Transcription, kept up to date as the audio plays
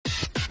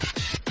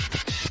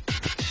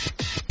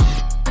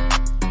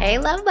Hey,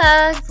 love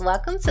bugs.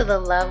 Welcome to the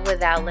Love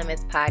Without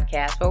Limits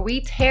podcast, where we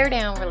tear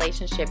down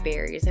relationship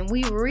barriers and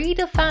we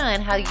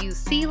redefine how you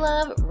see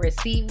love,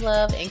 receive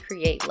love, and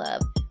create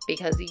love.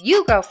 Because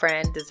you,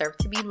 girlfriend, deserve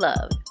to be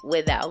loved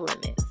without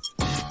limits.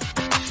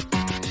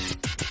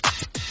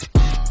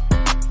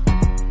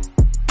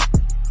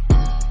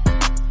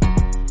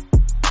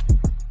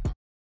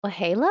 Well,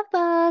 hey, love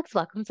bugs.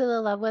 Welcome to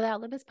the Love Without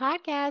Limits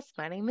podcast.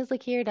 My name is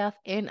Lakira Duff,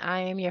 and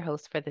I am your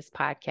host for this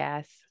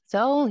podcast.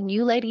 So,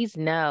 you ladies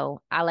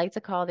know I like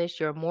to call this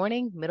your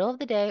morning, middle of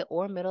the day,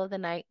 or middle of the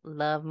night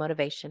love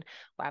motivation,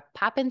 where I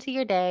pop into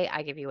your day.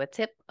 I give you a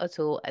tip, a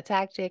tool, a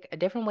tactic, a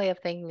different way of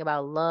thinking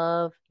about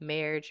love,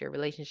 marriage, your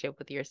relationship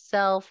with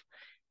yourself.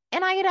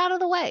 And I get out of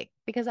the way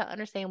because I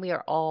understand we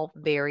are all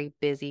very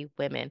busy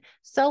women.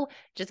 So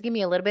just give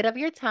me a little bit of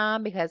your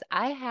time because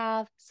I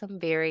have some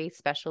very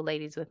special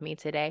ladies with me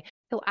today.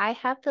 So I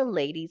have the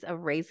ladies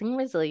of Raising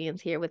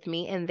Resilience here with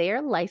me, and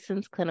they're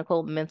licensed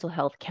clinical mental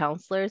health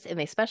counselors, and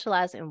they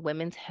specialize in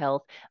women's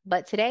health.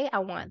 But today I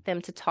want them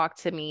to talk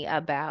to me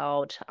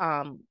about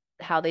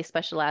how they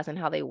specialize and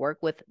how they work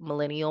with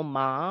millennial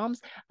moms,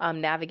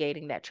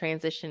 navigating that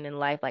transition in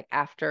life, like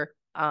after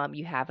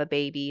you have a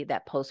baby,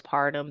 that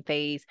postpartum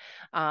phase,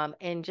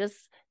 and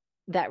just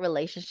that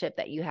relationship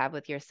that you have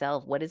with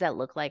yourself. What does that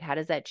look like? How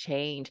does that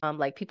change?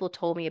 Like people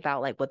told me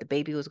about like what the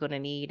baby was going to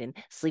need and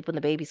sleep when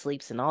the baby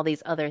sleeps and all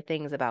these other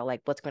things about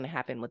like what's going to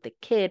happen with the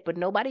kid, but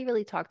nobody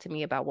really talked to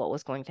me about what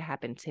was going to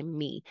happen to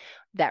me,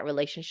 that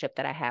relationship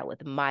that I had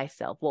with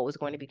myself, what was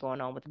going to be going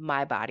on with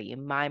my body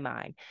and my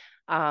mind.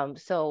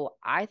 So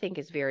I think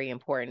it's very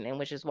important, and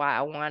which is why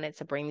I wanted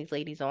to bring these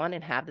ladies on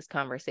and have this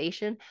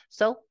conversation.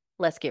 So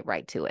let's get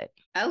right to it.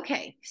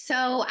 Okay,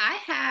 so I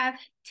have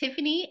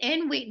Tiffany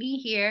and Whitney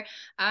here.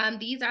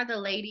 These are the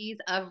ladies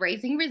of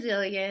Raising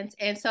Resilience.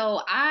 And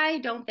so I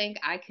don't think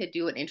I could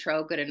do an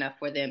intro good enough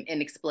for them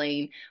and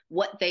explain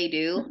what they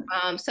do.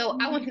 So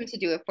I want them to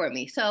do it for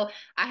me. So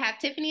I have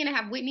Tiffany and I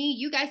have Whitney.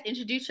 You guys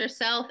introduce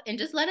yourself and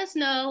just let us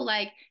know,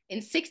 like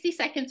in 60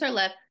 seconds or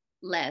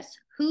less,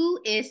 who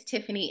is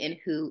Tiffany and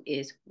who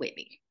is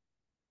Whitney?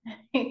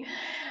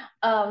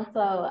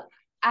 So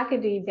I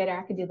could do better.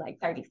 I could do like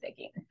 30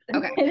 seconds.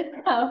 Okay.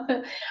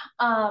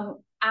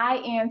 I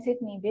am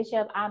Tiffany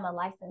Bishop. I'm a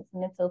licensed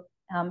mental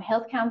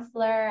health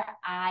counselor.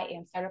 I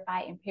am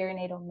certified in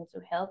perinatal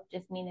mental health,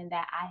 just meaning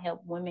that I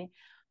help women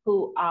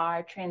who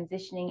are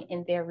transitioning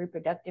in their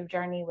reproductive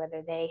journey,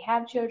 whether they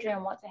have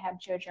children, want to have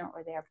children,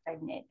 or they're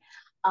pregnant.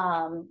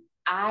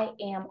 I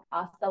am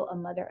also a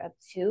mother of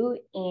two,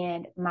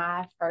 and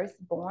my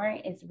firstborn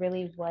is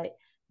really what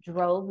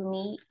drove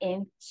me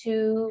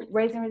into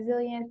Raising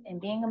Resilience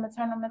and being a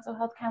maternal mental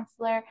health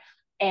counselor.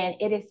 And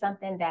it is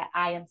something that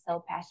I am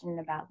so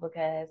passionate about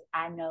because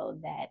I know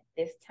that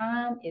this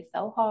time is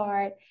so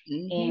hard,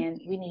 and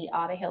we need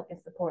all the help and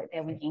support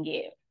that we can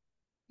give.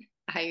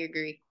 I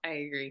agree.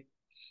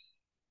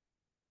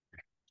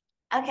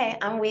 Okay,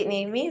 I'm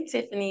Whitney. Me and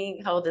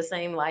Tiffany hold the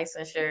same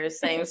licensure,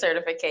 same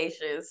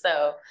certification.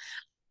 So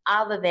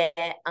all of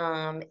that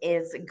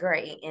is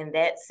great in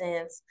that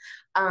sense.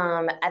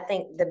 I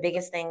think the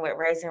biggest thing with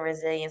Raising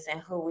Resilience and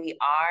who we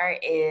are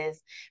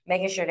is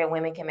making sure that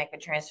women can make a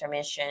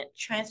transformation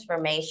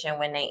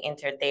when they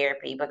enter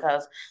therapy.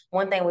 Because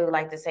one thing we would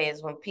like to say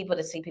is when people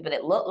to see people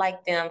that look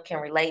like them can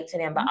relate to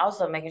them, but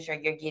also making sure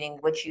you're getting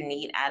what you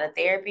need out of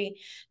therapy,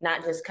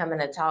 not just coming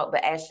to talk,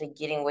 but actually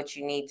getting what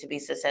you need to be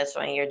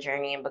successful in your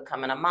journey and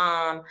becoming a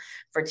mom,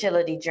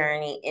 fertility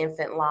journey,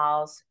 infant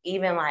loss,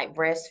 even like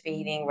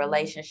breastfeeding,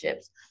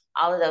 relationships,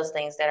 all of those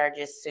things that are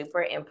just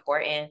super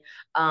important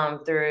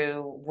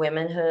through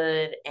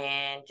womanhood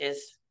and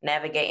just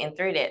navigating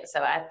through that.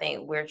 So I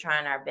think we're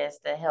trying our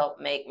best to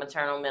help make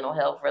maternal mental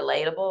health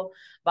relatable,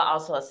 but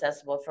also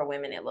accessible for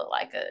women that look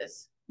like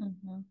us.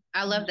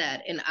 I love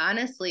that. And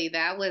honestly,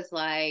 that was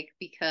like,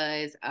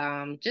 because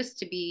just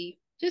to be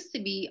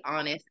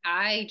honest,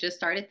 I just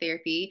started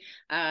therapy,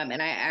 and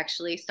I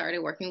actually started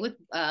working with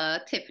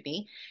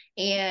Tiffany.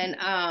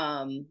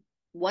 And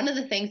one of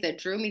the things that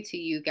drew me to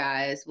you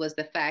guys was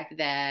the fact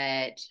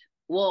that,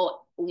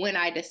 well, when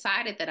I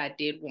decided that I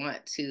did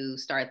want to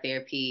start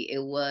therapy,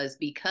 it was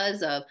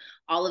because of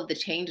all of the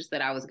changes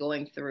that I was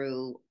going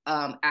through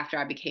after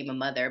I became a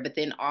mother. But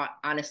then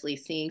honestly,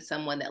 seeing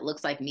someone that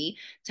looks like me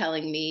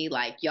telling me,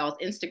 like, y'all's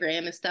Instagram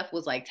and stuff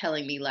was like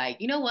telling me, like,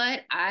 you know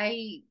what,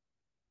 I'm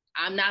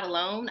not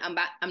alone.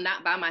 I'm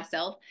not by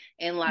myself.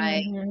 And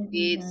like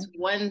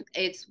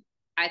it's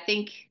I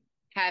think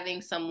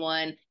having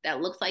someone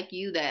that looks like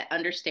you, that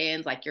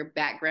understands like your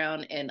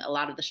background and a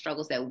lot of the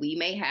struggles that we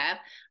may have,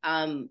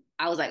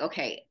 I was like,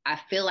 okay, I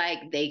feel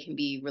like they can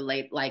be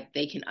like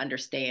they can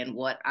understand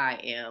what I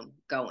am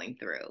going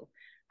through.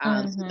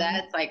 So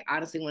that's like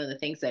honestly one of the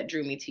things that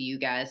drew me to you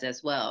guys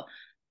as well.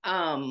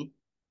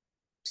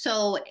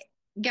 So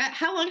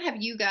how long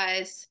have you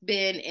guys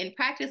been in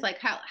practice? Like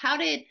how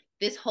did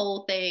this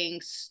whole thing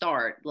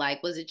start?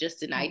 Like, was it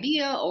just an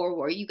idea, or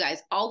were you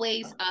guys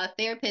always a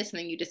therapist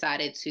and then you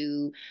decided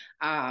to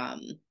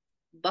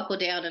buckle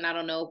down, and I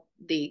don't know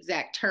the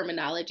exact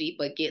terminology,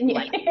 but get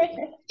licensed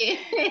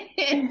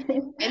in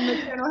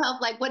maternal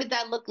health? Like, what did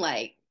that look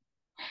like?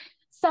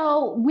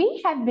 So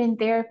we have been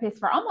therapists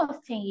for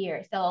almost 10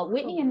 years. So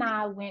Whitney and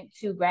I went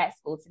to grad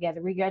school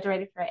together. We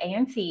graduated for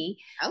A&T.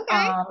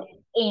 Okay.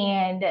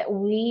 And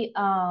we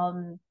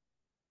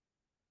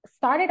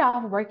started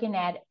off working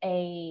at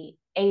a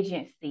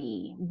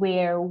agency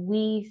where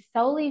we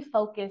solely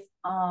focused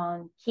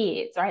on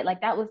kids, right?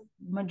 Like that was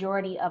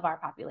majority of our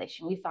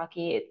population. We saw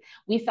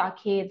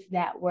kids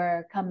that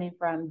were coming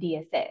from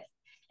DSS.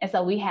 And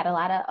so we had a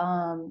lot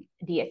of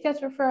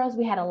DSS referrals.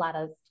 We had a lot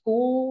of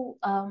school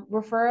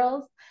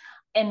referrals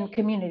and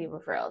community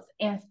referrals.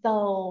 And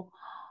so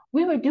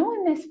we were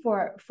doing this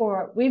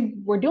we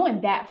were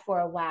doing that for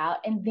a while.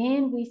 And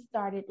then we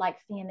started like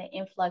seeing the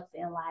influx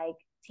in like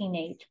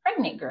teenage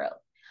pregnant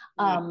girls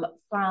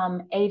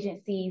from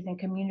agencies and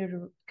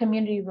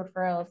community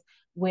referrals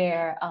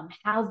where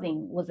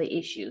housing was an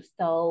issue.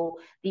 So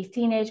these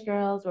teenage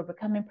girls were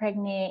becoming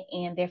pregnant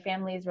and their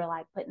families were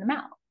like putting them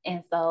out.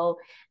 And so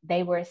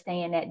they were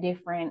staying at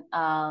different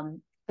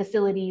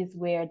facilities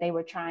where they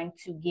were trying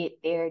to get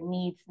their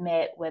needs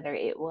met, whether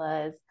it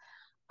was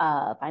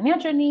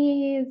financial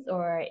needs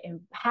or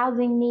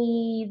housing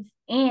needs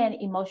and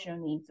emotional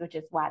needs, which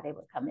is why they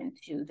were coming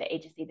to the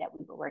agency that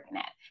we were working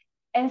at.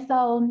 And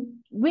so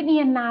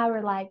Whitney and I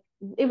were like,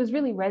 it was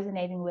really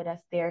resonating with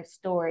us, their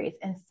stories.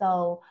 And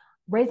so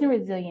Raising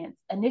Resilience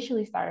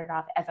initially started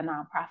off as a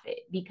nonprofit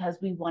because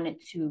we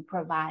wanted to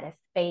provide a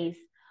space,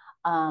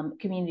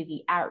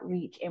 community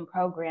outreach and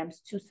programs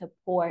to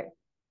support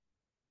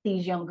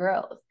these young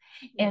girls.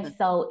 Mm-hmm. And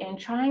so in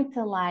trying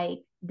to like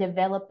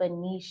develop a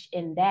niche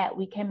in that,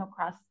 we came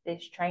across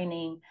this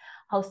training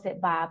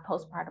hosted by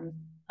Postpartum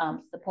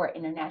Support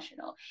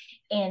International.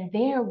 And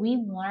there we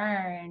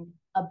learned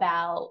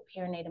about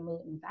perinatal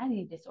mood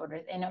anxiety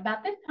disorders. And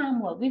about this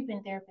time, we've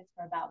been therapists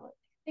for about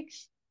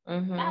 6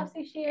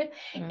 years.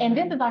 And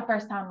this is our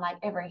first time like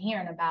ever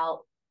hearing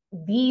about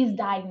these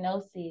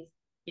diagnoses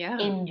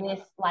in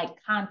this like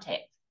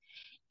context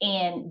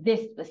and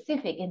this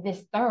specific and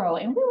this thorough.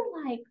 And we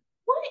were like,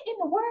 what in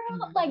the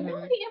world? Like nobody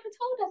ever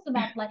told us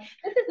about like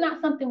this is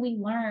not something we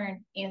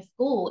learned in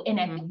school. And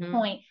at this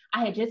point,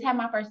 I had just had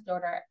my first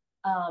daughter,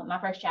 my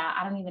first child.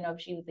 I don't even know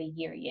if she was a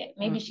year yet.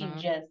 Maybe she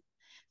just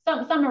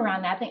some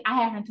around that. I think I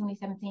had her in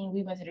 2017.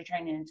 We went to the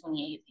training in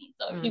 2018.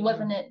 So if she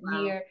wasn't a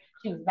year,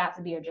 she was about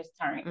to be or just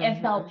turned.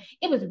 And so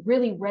it was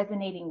really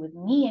resonating with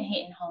me and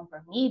hitting home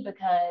for me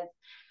because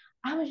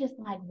I was just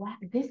like, wow,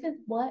 this is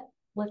what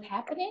was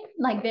happening,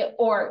 like that,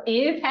 or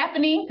is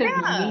happening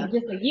because it's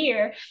just a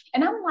year.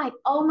 And I'm like,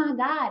 oh my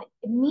God,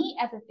 me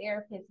as a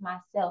therapist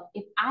myself,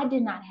 if I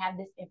did not have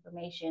this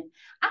information,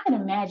 I can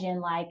imagine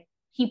like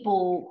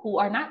people who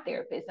are not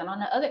therapists and on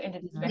the other end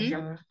of the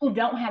spectrum who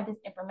don't have this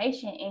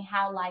information and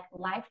how like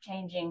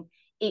life-changing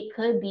it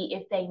could be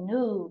if they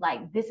knew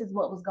like this is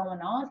what was going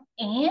on.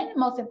 And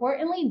most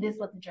importantly, this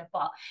wasn't your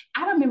fault.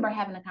 I remember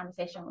having a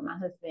conversation with my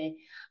husband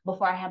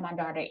before I had my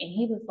daughter, and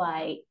he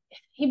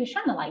was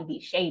trying to like be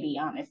shady,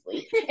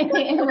 honestly. And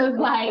it was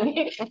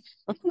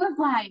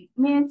like,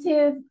 man,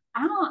 Tiff,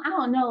 I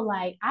don't know,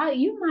 like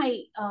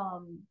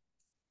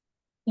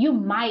you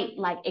might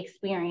like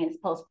experience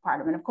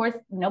postpartum. And of course,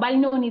 nobody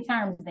knew any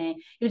terms then.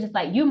 It was just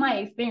like, you might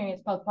experience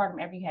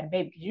postpartum after you had a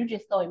baby because you're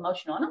just so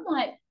emotional. And I'm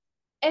like,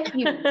 F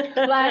you.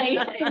 Like,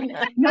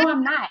 no,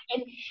 I'm not.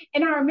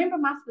 And I remember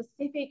my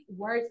specific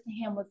words to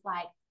him was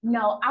like,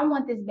 no, I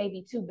want this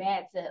baby too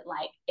bad to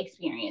like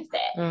experience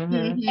that.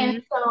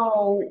 And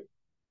so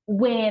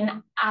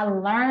when I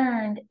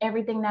learned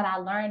everything that I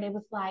learned, it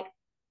was like,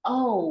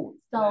 oh,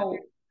 so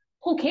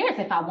who cares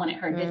if I wanted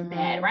her this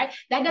bad, right?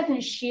 That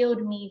doesn't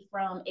shield me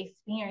from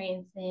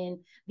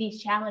experiencing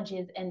these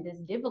challenges and this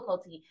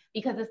difficulty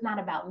because it's not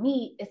about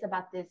me. It's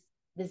about this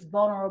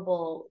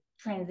vulnerable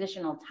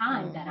transitional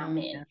time that I'm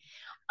in.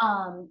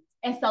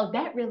 And so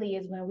that really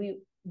is when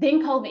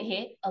then COVID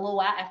hit a little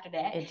while after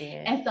that. It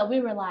did. And so we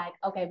were like,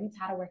 okay, we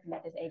tired of working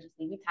at this agency.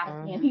 We tired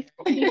of seeing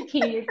these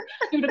kids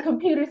through the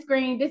computer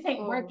screen. This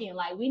ain't working.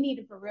 Like we need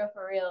to for real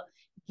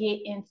get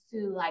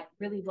into like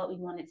really what we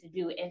wanted to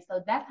do. And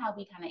so that's how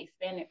we kind of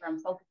expanded from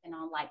focusing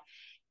on like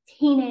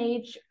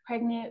teenage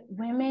pregnant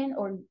women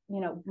or,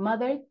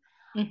 mothers.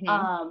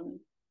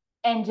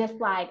 And just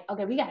like,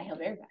 okay, we got to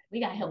help everybody. We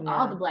got to help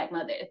all the Black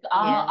mothers,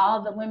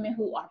 all the women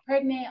who are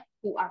pregnant,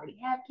 who already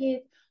have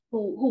kids,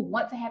 who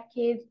want to have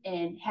kids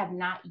and have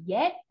not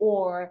yet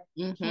or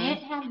can't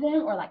have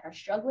them or like are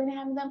struggling to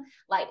have them.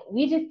 Like,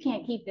 we just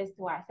can't keep this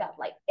to ourselves.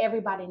 Like,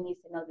 everybody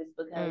needs to know this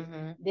because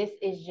this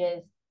is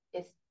just,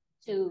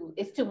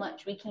 it's too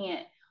much. We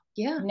can't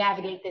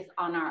navigate this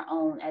on our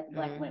own as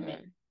Black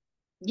women.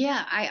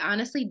 Yeah, I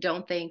honestly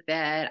don't think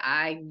that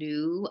I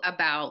knew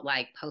about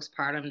like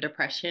postpartum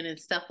depression and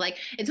stuff. Like,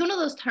 it's one of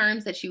those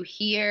terms that you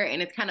hear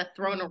and it's kind of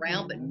thrown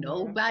around, but Mm-hmm.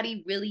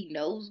 nobody really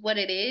knows what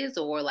it is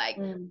or like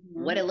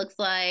what Mm-hmm. it looks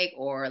like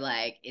or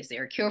like, is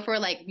there a cure for it?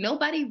 Like,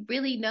 nobody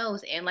really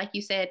knows. And like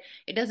you said,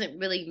 it doesn't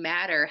really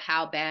matter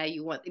how bad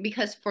you want.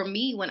 Because for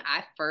me, when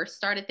I first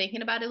started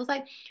thinking about it, it was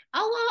like,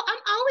 oh, well,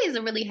 I'm always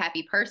a really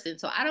happy person.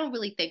 So I don't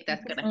really think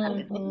that's going to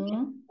happen to me.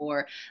 Mm-hmm.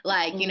 Or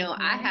like, I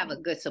Mm-hmm. have a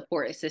good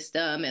support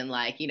system and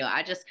like,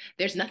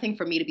 there's nothing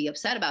for me to be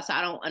upset about. So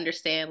I don't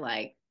understand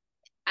like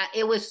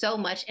it was so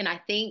much. And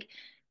I think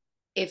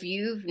if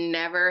you've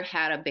never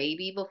had a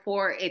baby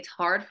before, it's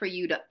hard for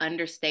you to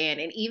understand.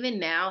 And even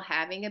now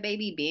having a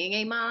baby, being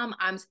a mom,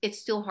 it's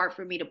still hard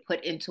for me to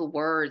put into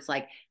words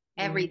like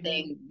Mm-hmm.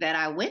 everything that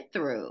I went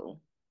through.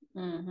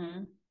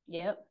 Mm-hmm.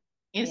 Yep.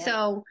 And Yep.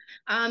 so,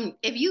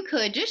 if you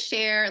could just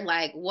share,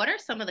 like, what are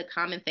some of the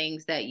common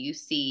things that you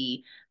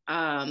see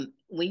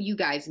when you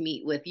guys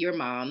meet with your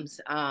moms?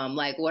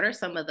 Like, what are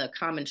some of the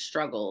common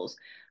struggles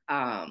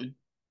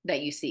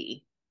that you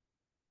see?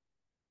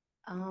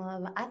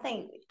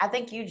 I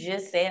think you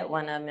just said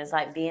one of them is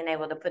like being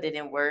able to put it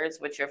in words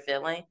what you're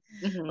feeling,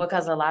 Hmm.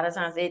 because a lot of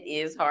times it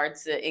is hard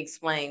to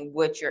explain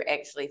what you're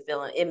actually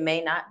feeling. It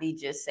may not be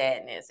just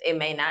sadness. It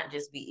may not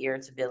just be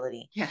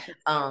irritability. Yeah.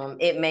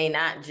 It may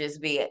not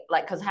just be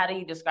like, because how do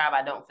you describe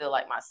I don't feel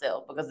like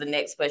myself? Because the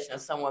next question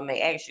someone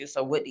may ask you,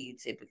 so what do you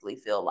typically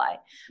feel like?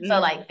 So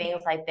like Hmm.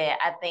 things like that.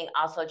 I think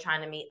also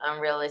trying to meet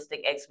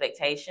unrealistic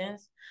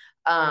expectations,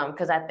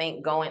 because I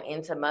think going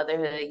into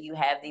motherhood, you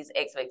have these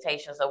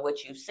expectations of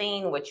what you've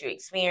seen, what you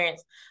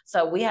experienced.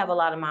 So we have a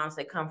lot of moms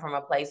that come from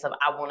a place of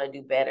I want to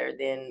do better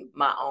than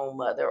my own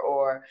mother,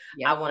 or I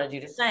Yep. want to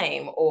do the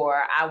same,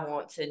 or I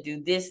want to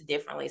do this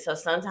differently. So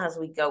sometimes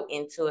we go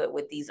into it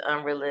with these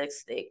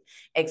unrealistic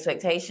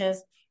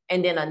expectations.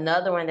 And then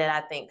another one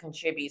that I think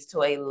contributes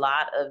to a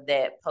lot of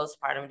that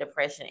postpartum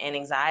depression and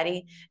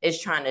anxiety is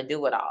trying to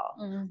do it all.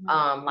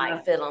 Mm-hmm.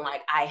 Like feeling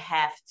like I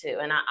have to.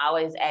 And I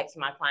always ask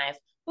my clients,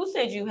 who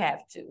said you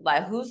have to?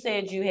 Like, who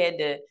said you had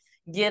to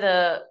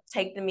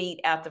take the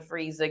meat out the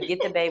freezer,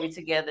 get the baby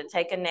together,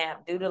 take a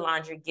nap, do the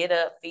laundry, get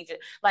up, feature?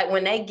 Like,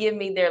 when they give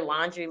me their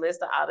laundry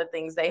list of all the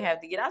things they have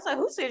to get, I was like,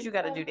 who says you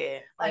got to do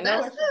that? Like,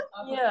 no,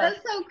 yeah.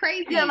 That's so Yeah,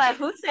 crazy. like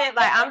who said,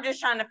 like, I'm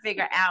just trying to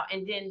figure out.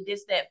 And then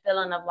just that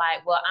feeling of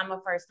like, well, I'm a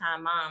first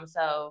time mom.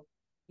 So,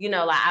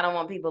 like I don't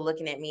want people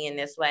looking at me in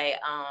this way.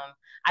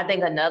 I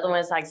think another one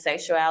is like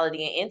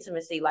sexuality and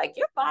intimacy. Like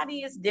your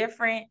body is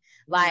different.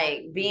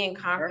 Like being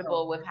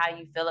comfortable Girl. with how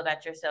you feel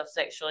about yourself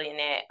sexually in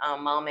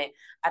that moment.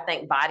 I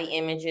think body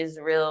image is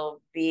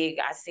real big.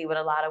 I see with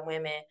a lot of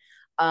women.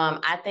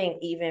 I think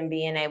even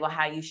being able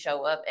how you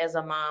show up as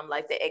a mom,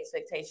 like the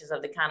expectations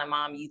of the kind of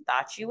mom you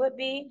thought you would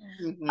be,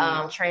 Hmm.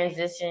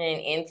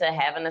 transitioning into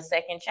having a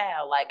second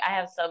child. Like I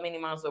have so many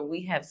moms where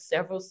we have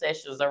several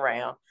sessions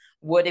around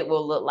what it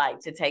will look like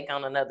to take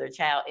on another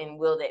child, and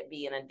will that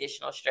be an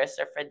additional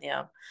stressor for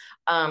them.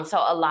 So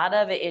a lot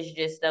of it is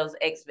just those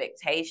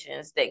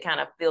expectations that kind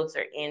of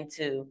filter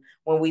into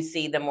when we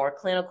see the more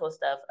clinical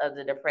stuff of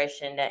the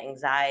depression, the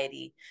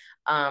anxiety.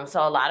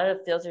 So a lot of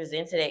the filters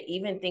into that,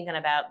 even thinking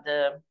about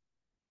the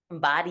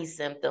body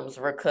symptoms,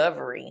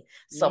 recovery,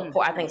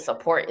 support. I think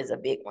support is a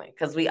big one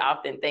because we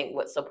often think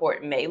what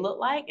support may look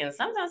like, and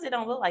sometimes it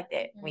don't look like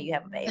that when you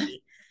have a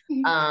baby.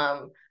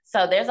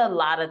 So there's a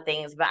lot of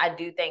things, but I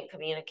do think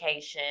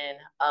communication,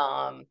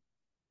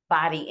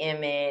 body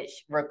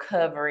image,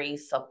 recovery,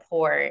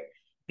 support,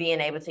 being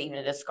able to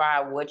even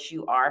describe what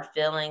you are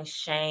feeling,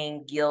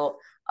 shame, guilt,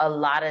 a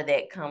lot of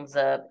that comes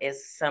up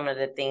as some of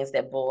the things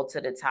that boil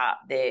to the top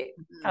that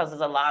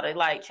causes a lot of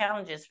like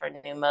challenges for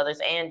new mothers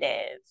and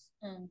dads.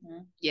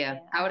 Mm-hmm. Yeah, Yeah.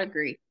 I would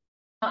agree.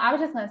 I was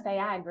just gonna say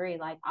I agree,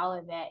 like all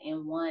of that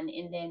in one.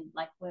 And then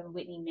like when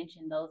Whitney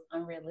mentioned those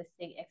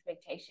unrealistic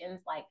expectations,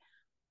 like,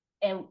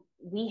 and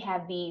we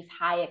have these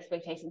high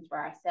expectations for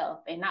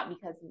ourselves, and not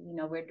because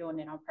we're doing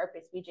it on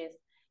purpose. We just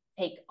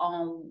take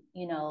on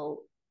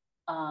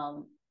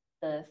um,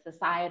 the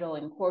societal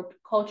and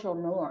cultural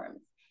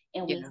norms,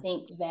 and we Yeah.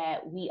 think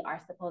that we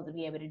are supposed to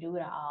be able to do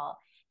it all.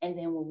 And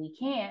then when we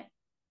can't,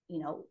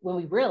 when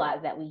we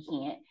realize that we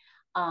can't,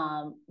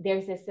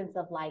 there's this sense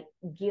of like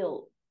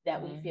guilt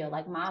that we feel.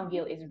 Like mom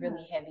guilt is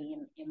really heavy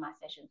in my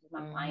sessions with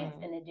my clients,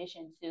 in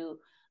addition to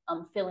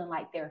feeling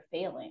like they're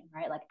failing,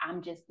 right? Like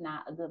I'm just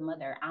not a good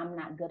mother. I'm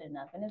not good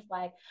enough. And it's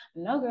like,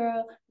 no,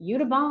 girl, you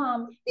the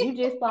bomb. You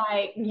just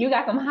like, you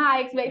got some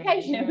high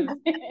expectations.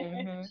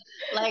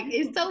 Like,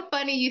 it's so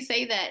funny you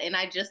say that. And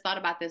I just thought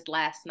about this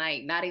last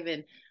night, not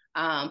even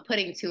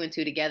putting two and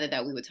two together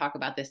that we would talk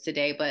about this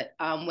today. But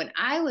when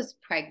I was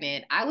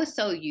pregnant, I was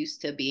so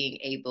used to being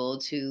able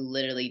to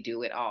literally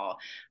do it all.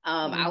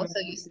 I was so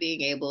used to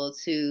being able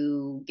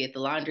to get the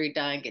laundry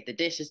done, get the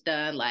dishes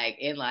done, like,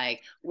 and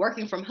like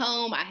working from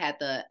home, I had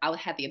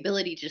the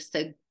ability just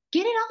to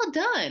get it all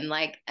done,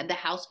 like the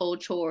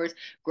household chores,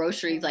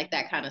 groceries, like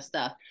that kind of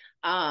stuff.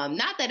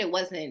 Not that it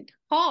wasn't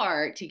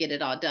hard to get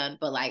it all done,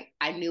 but like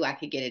I knew I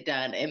could get it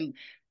done. And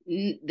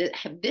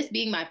this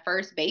being my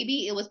first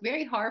baby, it was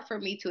very hard for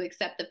me to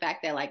accept the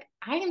fact that like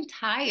I am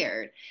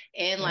tired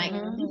and like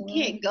you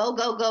can't go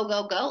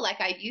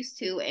like I used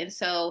to. And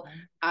so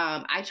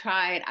my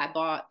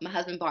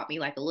husband bought me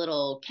like a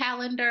little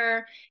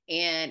calendar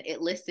and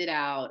it listed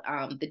out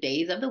the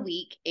days of the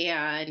week.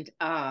 And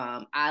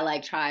I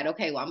like tried,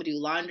 okay, well, I'm gonna do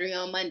laundry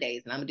on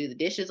Mondays and I'm gonna do the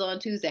dishes on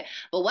Tuesday.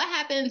 But what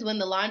happens when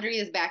the laundry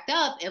is backed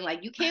up and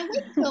like you can't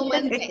wait till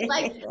Wednesday?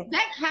 Like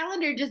that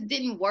calendar just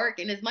didn't work.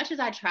 And as much as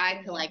I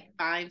tried to like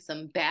find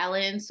some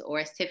balance, or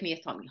as Tiffany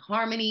has taught me,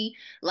 harmony,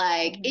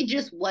 like it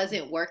just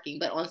wasn't working.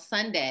 But on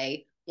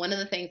Sunday, one of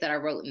the things that I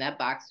wrote in that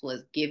box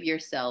was give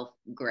yourself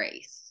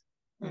grace.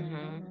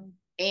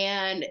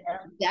 And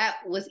that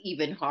was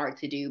even hard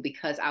to do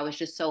because I was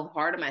just so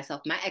hard on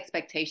myself. My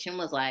expectation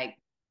was like,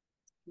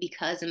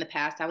 because in the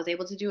past I was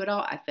able to do it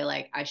all, I feel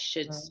like I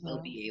should still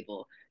be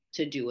able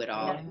to do it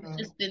all. It's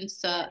just been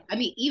so, I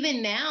mean,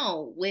 even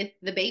now with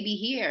the baby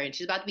here and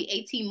she's about to be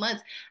 18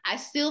 months, I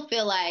still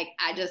feel like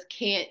I just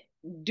can't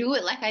do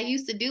it like I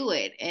used to do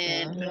it.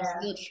 And I'm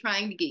still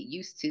trying to get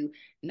used to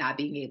not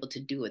being able to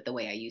do it the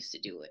way I used to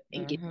do it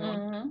and get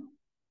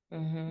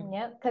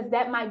Yep, because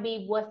that might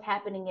be what's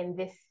happening in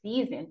this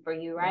season for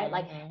you, right?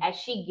 Like as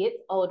she gets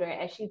older,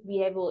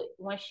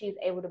 once she's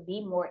able to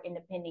be more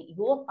independent,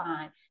 you'll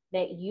find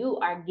that you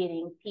are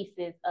getting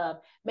pieces of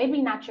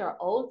maybe not your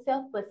old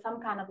self, but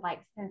some kind of like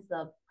sense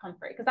of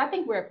comfort. Because I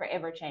think we're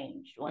forever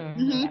changed once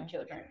we have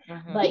children.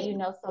 But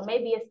so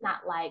maybe it's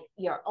not like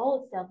your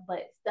old self,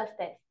 but stuff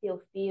that still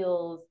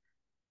feels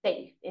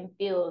safe and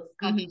feels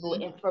comfortable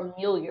and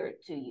familiar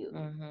to you.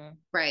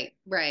 Right.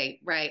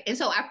 And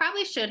so I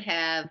probably should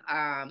have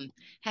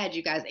had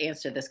you guys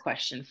answer this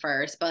question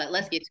first, but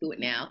let's get to it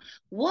now.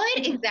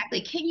 What exactly,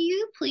 can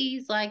you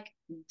please like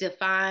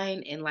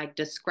define and like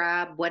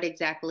describe what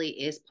exactly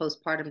is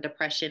postpartum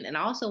depression? And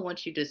I also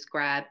want you to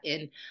describe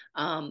and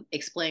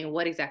explain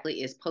what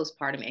exactly is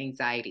postpartum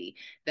anxiety.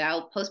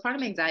 That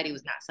postpartum anxiety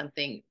was not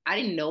something I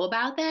didn't know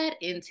about that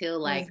until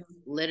like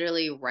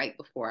literally right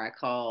before I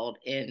called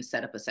and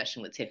set up a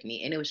session with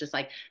Tiffany. And it was just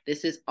like,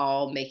 this is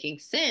all making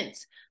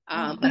sense.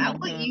 But I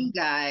want you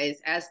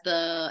guys as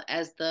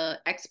the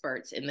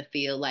experts in the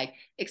field, like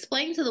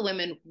explain to the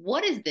women,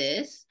 what is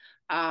this?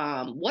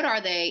 What are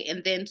they?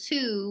 And then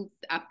two,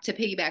 to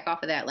piggyback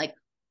off of that, like,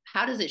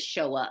 how does it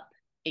show up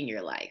in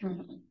your life?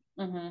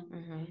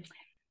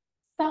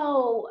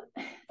 So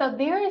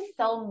there is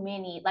so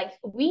many, like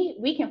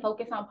we can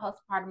focus on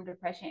postpartum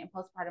depression and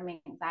postpartum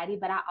anxiety,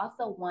 but I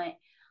also want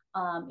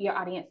your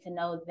audience to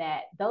know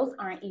that those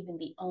aren't even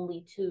the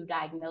only two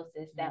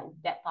diagnoses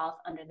that falls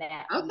under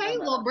that. Okay,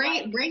 well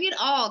bring it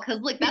all,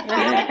 because look, that's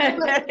all.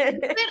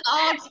 It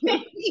all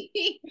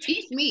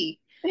teach me.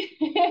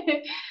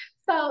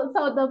 So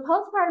the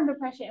postpartum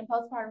depression and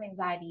postpartum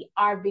anxiety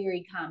are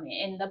very common,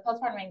 and the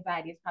postpartum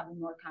anxiety is probably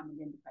more common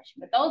than depression,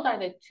 but those are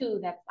the two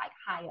that's like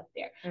high up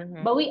there.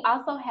 But we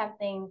also have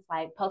things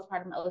like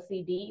postpartum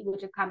OCD,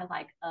 which is kind of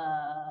like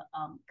a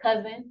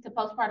cousin to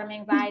postpartum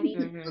anxiety.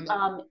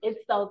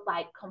 It's those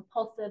like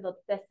compulsive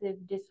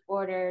obsessive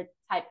disorder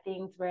type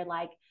things where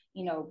like,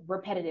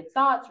 repetitive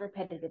thoughts,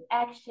 repetitive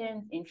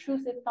actions,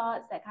 intrusive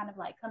thoughts that kind of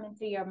like come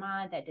into your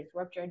mind that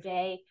disrupt your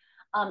day.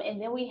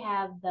 And then we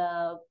have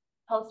the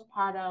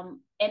postpartum,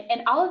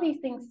 and all of these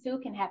things too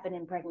can happen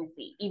in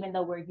pregnancy, even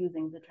though we're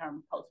using the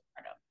term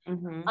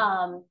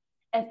postpartum.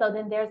 And so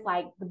then there's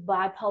like the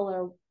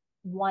bipolar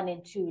 1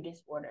 and 2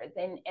 disorders,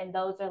 and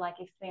those are like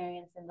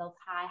experiencing those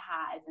high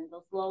highs and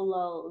those low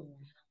lows,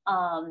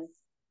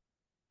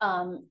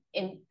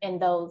 in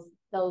those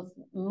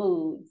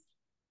moods.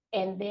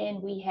 And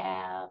then we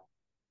have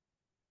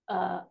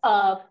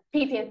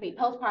PTSD,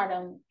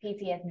 postpartum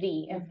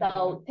PTSD. And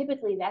so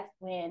typically that's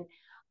when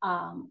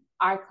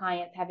our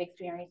clients have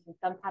experienced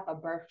some type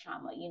of birth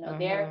trauma.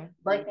 Their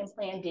birthing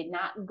plan did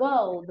not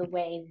go the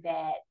way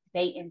that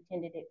they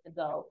intended it to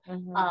go.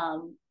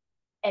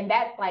 And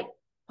that's like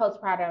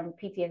postpartum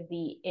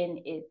PTSD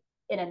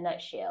in a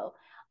nutshell.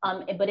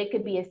 But it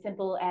could be as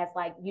simple as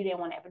like you didn't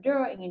want an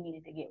epidural and you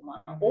needed to get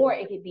one, or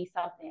it could be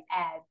something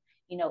as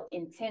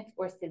intense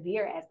or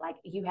severe as like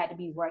you had to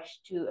be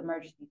rushed to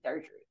emergency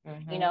surgery.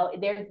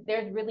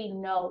 There's really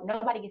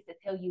nobody gets to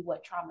tell you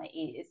what trauma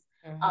is.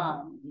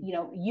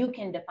 You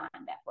can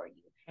define that for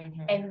you.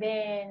 And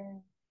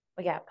then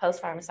we got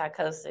postpartum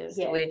psychosis,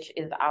 which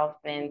is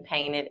often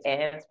painted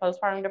as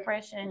postpartum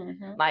depression.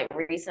 Like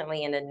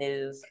recently in the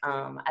news,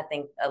 I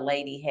think a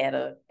lady had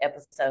an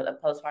episode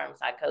of postpartum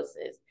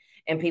psychosis,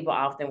 and people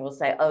often will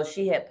say, oh,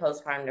 she had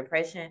postpartum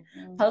depression.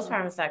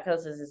 Postpartum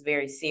psychosis is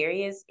very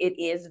serious. It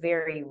is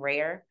very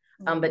rare,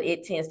 but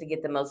it tends to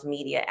get the most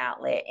media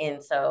outlet.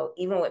 And so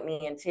even with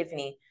me and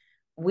Tiffany,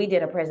 we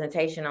did a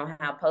presentation on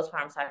how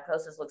postpartum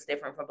psychosis looks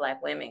different for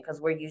Black women,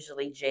 because we're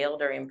usually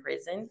jailed or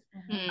imprisoned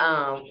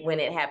when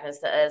it happens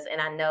to us.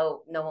 And I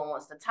know no one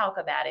wants to talk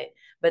about it,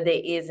 but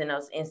there is in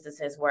those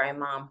instances where a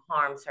mom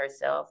harms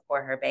herself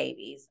or her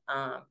babies.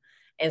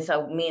 And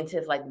so me and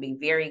Tiff like to be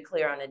very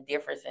clear on the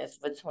differences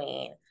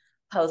between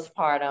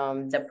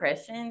postpartum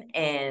depression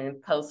and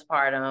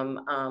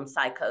postpartum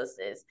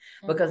psychosis,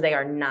 because they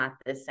are not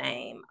the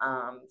same.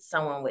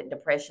 Someone with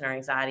depression or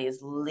anxiety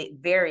is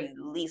very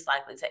least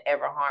likely to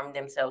ever harm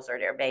themselves or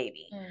their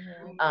baby.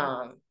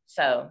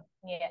 So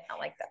yeah, I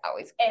like that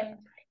always.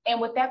 And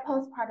with that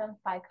postpartum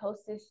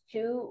psychosis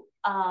too,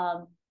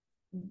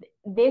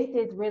 this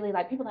is really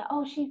like people are like,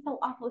 oh, she's so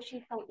awful,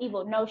 she's so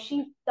evil. No,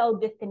 she's so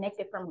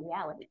disconnected from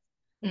reality.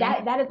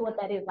 That is what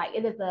that is. Like,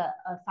 it is a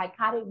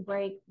psychotic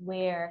break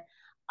where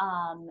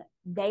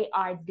they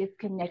are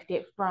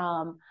disconnected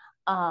from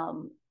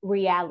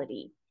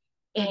reality,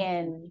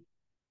 and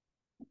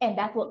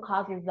that's what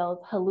causes those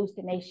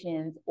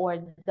hallucinations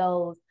or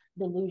those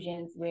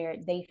delusions where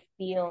they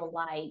feel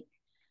like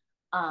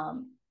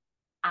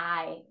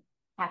I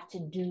have to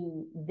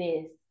do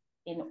this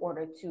in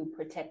order to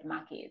protect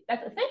my kids.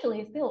 That's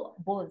essentially, it still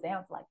boils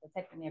down to like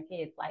protecting their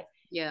kids. Like,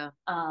 you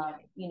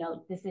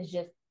know, this is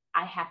just,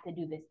 I have to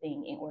do this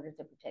thing in order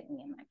to protect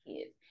me and my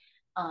kids.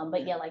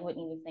 But yeah, like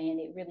Whitney was saying,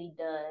 it really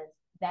does.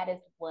 That is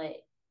what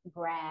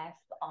grasps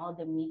all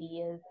the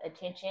media's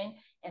attention.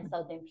 And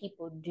so then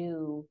people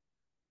do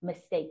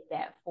mistake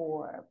that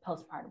for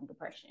postpartum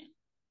depression.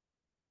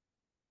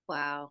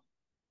 Wow.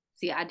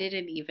 See, I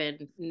didn't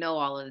even know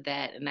all of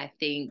that. And I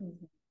think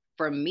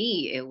for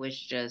me, it was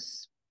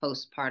just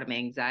postpartum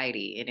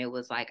anxiety. And it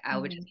was like, I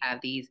would just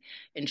have these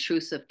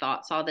intrusive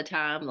thoughts all the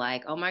time.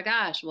 Like, oh my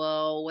gosh,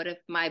 well, what if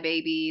my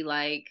baby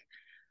like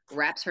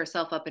wraps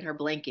herself up in her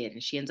blanket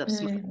and she ends up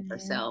smothering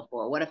herself?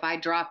 Or what if I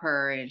drop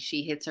her and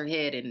she hits her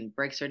head and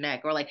breaks her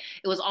neck? Or like,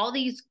 it was all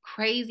these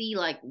crazy,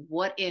 like,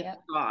 what if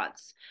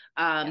thoughts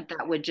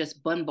that would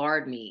just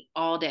bombard me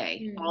all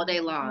day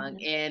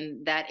long.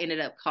 And that ended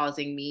up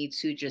causing me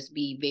to just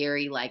be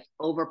very like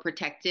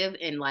overprotective,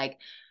 and like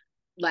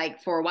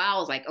for a while I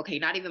was like, okay,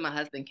 not even my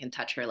husband can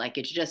touch her. Like,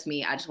 it's just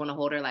me. I just want to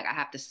hold her. Like, I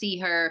have to see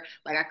her.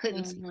 Like, I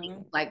couldn't sleep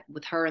like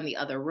with her in the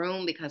other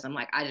room because I'm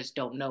like, I just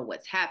don't know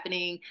what's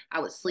happening.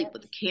 I would sleep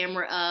with the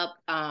camera up.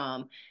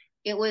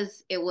 It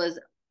was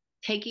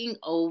taking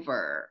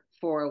over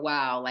for a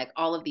while, like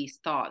all of these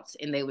thoughts,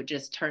 and they would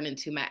just turn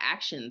into my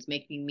actions,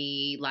 making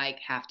me like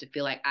have to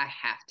feel like I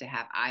have to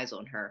have eyes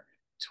on her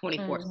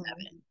 24/7.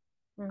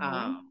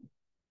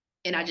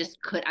 And I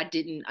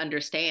didn't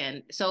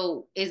understand.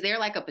 So is there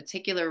like a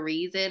particular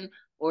reason,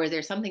 or is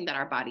there something that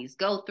our bodies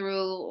go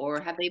through, or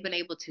have they been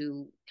able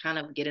to kind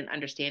of get an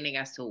understanding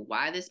as to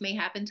why this may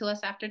happen to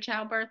us after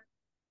childbirth?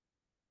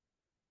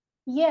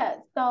 Yeah.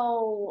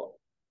 So,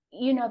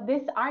 you know,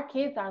 our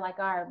kids are like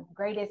our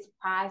greatest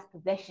prized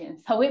possession.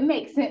 So it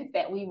makes sense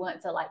that we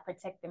want to like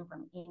protect them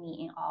from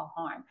any and all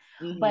harm.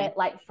 But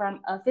like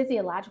from a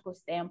physiological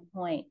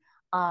standpoint,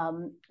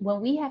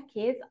 when we have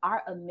kids,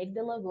 our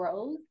amygdala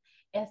grows.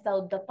 And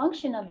so the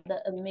function of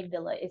the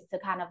amygdala is to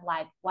kind of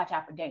like watch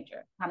out for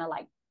danger, kind of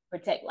like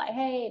protect, like,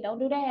 hey, don't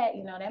do that.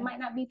 You know, that might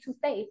not be too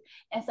safe.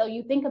 And so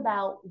you think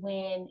about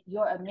when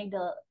your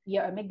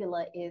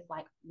amygdala is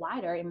like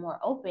wider and more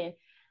open,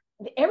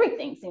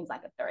 everything seems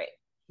like a threat.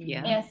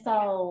 Yeah. And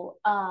so,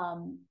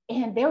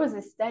 and there was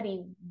a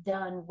study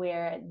done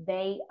where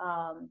they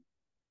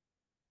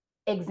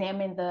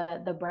examined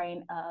the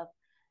brain of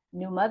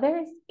new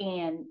mothers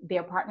and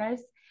their partners,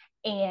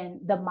 and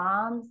the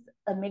mom's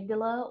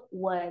amygdala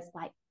was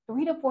like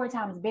 3 to 4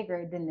 times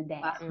bigger than the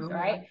dad's,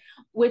 right?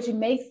 Which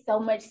makes so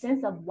much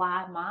sense of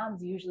why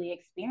moms usually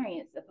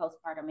experience the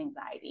postpartum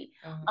anxiety.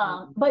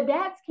 But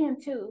dads can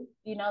too,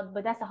 you know,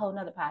 but that's a whole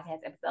nother podcast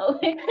episode.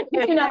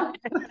 You know,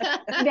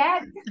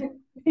 that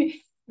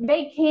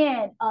they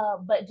can,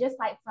 but just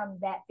like from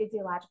that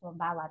physiological and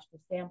biological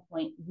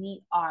standpoint,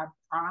 we are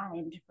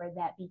primed for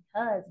that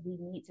because we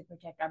need to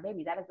protect our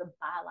baby. That is a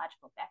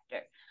biological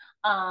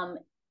factor.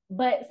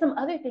 But some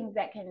other things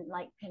that can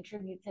like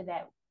contribute to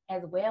that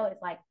as well is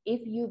like if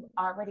you've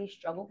already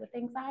struggled with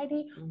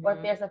anxiety, or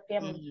if there's a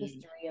family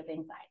history of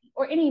anxiety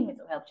or any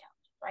mental health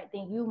challenges, right?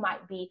 Then you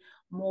might be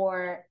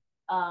more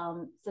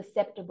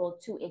susceptible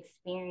to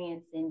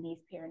experiencing these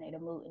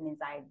perinatal mood and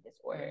anxiety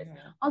disorders.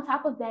 On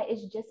top of that,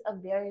 it's just a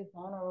very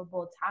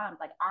vulnerable time.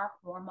 Like, our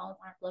hormones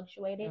aren't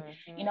fluctuating.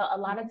 You know, a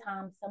lot of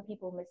times some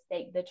people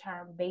mistake the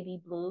term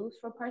baby blues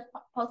for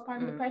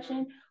postpartum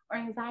depression or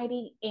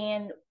anxiety.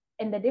 And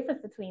the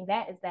difference between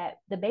that is that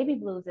the baby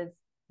blues is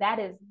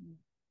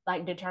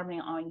like determining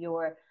on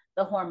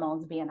the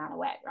hormones being out of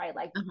whack, right?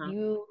 Like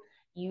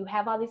you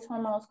have all these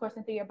hormones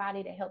coursing through your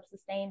body to help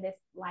sustain this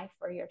life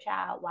for your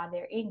child while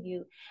they're in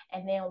you.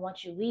 And then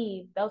once you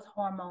leave, those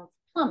hormones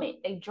plummet,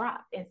 they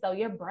drop. And so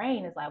your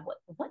brain is like,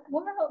 what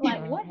world?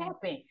 Like, what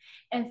happened?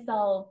 And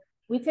so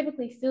we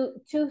typically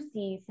too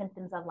see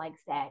symptoms of like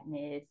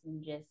sadness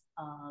and just,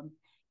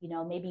 you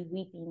know, maybe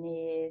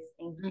weepiness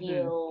and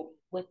guilt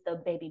with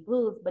the baby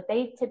blues, but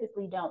they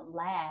typically don't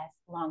last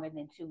longer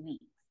than 2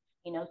 weeks.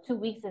 You know, 2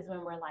 weeks is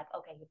when we're like,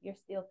 okay, if you're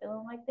still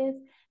feeling like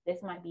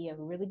this might be a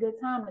really good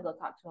time to go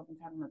talk to a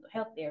maternal mental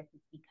health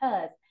therapist,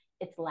 because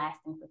it's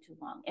lasting for too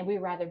long. And we'd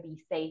rather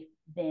be safe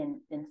than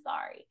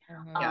sorry.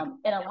 And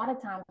a lot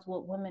of times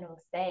what women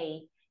will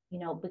say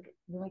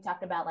when we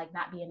talked about like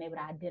not being able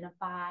to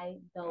identify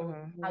those,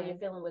 how you're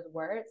feeling with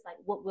words, like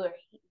what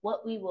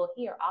we will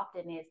hear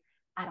often is,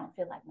 I don't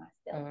feel like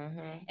myself.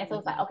 And so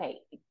it's like, okay,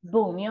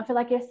 boom, you don't feel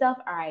like yourself.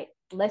 All right,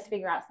 let's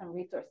figure out some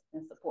resources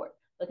and support,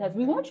 because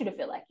we want you to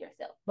feel like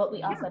yourself, but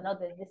we also know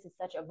that this is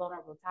such a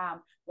vulnerable time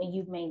when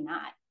you may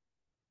not.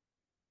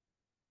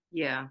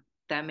 Yeah,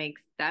 that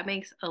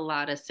makes a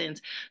lot of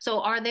sense.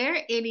 So are there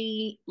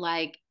any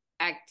like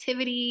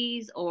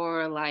activities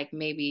or like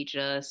maybe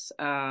just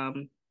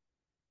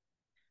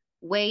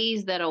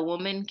ways that a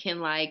woman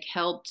can like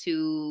help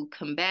to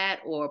combat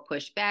or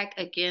push back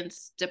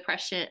against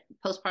depression,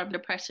 postpartum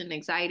depression,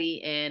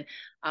 anxiety, and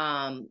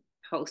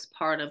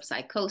postpartum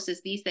psychosis,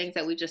 these things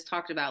that we just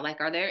talked about?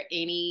 Like, are there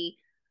any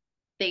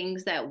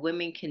things that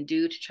women can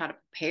do to try to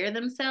prepare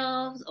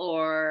themselves,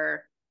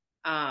 or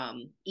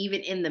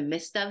even in the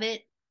midst of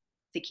it,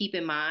 to keep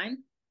in mind?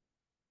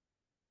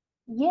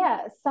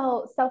 Yeah.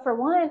 So for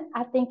one,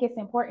 I think it's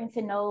important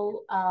to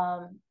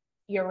know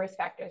your risk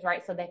factors,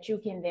 right? So that you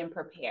can then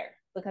prepare,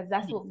 because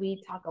that's what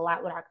we talk a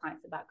lot with our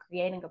clients about,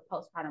 creating a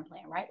postpartum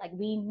plan, right? Like,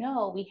 we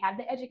know we have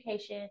the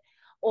education,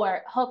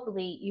 or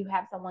hopefully you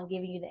have someone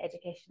giving you the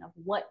education of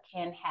what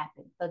can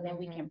happen. So then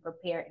we can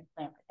prepare and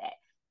plan for that.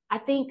 I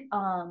think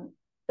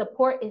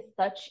support is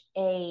such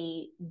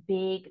a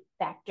big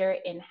factor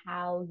in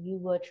how you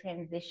will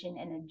transition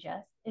and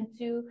adjust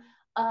into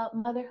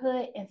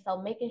motherhood. And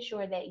so making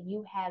sure that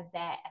you have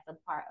that as a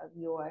part of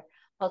your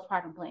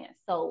postpartum plan.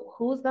 So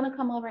who's going to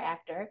come over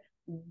after?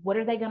 What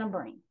are they going to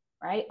bring?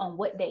 Right? On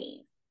what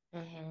days?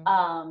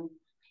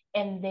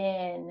 And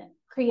then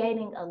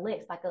creating a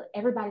list. Like,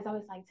 everybody's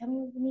always like, tell me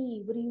what you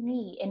need. What do you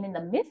need? And in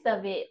the midst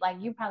of it, like,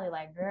 you're probably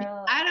like,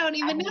 girl, I don't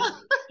even know.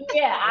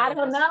 Yeah, I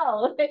don't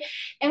know.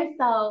 And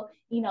so,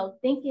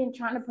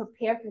 trying to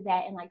prepare for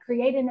that, and like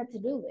creating a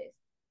to-do list,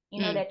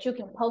 that you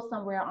can post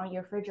somewhere on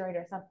your refrigerator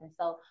or something.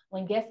 So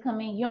when guests come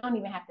in, you don't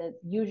even have to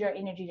use your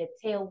energy to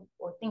tell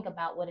or think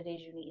about what it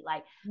is you need.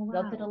 Like,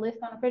 go to the list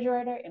on the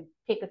refrigerator and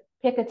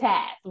pick a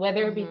task,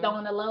 whether it be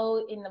throwing a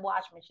load in the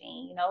wash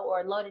machine,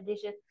 or loaded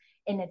dishes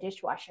in the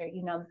dishwasher.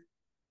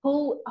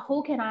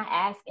 Who can I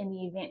ask in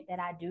the event that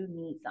I do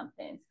need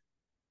something?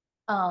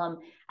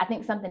 I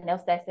think something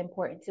else that's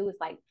important too is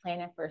like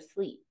planning for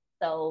sleep.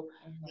 So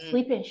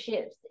sleeping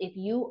shifts. If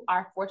you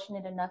are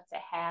fortunate enough to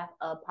have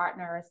a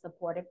partner or a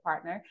supportive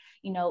partner,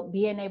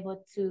 being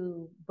able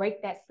to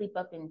break that sleep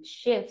up in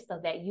shifts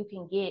so that you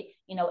can get,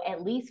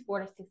 at least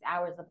 4 to 6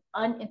 hours of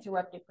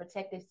uninterrupted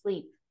protected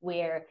sleep,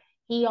 where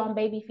he on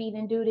baby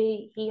feeding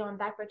duty, he on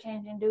diaper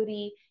changing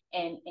duty,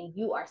 and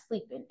you are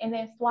sleeping, and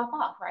then swap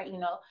off, right?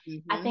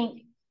 I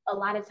think a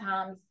lot of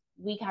times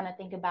we kind of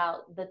think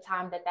about the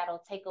time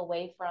that'll take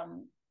away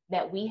from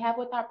that we have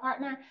with our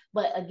partner.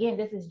 But again,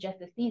 this is just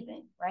a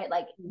season, right?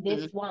 Like,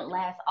 this won't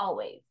last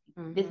always.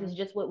 This is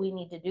just what we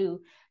need to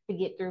do to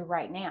get through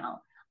right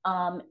now.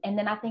 And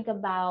then I think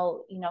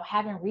about,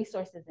 having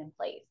resources in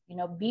place,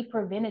 be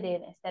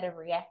preventative instead of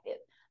reactive.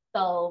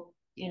 So,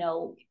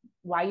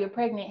 while you're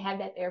pregnant, have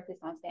that therapist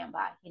on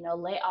standby,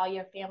 let all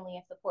your family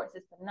and support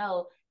system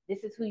know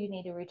this is who you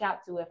need to reach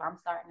out to if I'm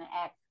starting to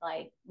act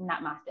like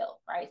not myself,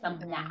 right?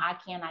 Something that I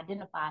can't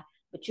identify,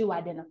 but you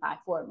identify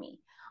for me.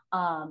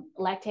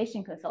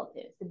 Lactation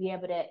consultants to be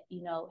able to,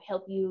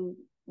 help you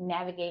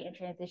navigate and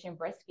transition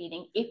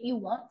breastfeeding if you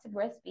want to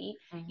breastfeed,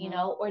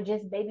 or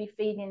just baby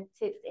feeding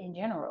tips in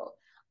general.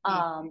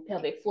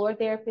 Pelvic floor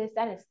therapist,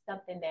 that is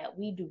something that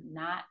we do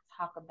not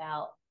talk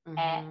about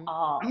at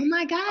all. Oh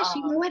my gosh,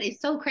 you know what?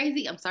 It's so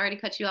crazy. I'm sorry to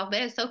cut you off,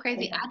 but it's so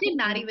crazy. I did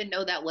not even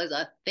know that was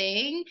a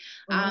thing.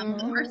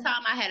 The first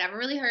time I had ever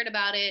really heard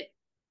about it,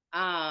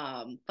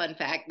 fun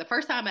fact, the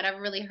first time I'd ever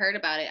really heard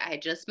about it, I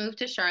had just moved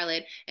to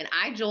Charlotte, and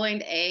I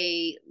joined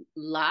a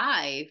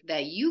live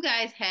that you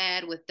guys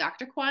had with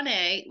Dr.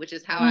 Kwane, which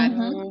is how I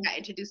got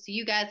introduced to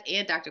you guys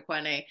and Dr.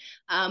 Kwane.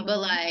 But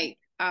like,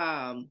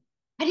 I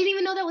didn't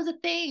even know that was a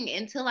thing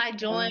until I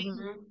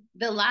joined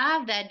the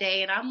live that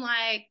day, and I'm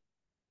like,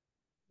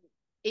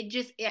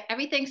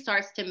 everything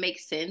starts to make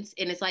sense.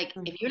 And it's like,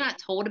 if you're not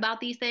told about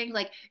these things,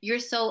 like, you're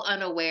so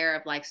unaware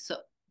of like, so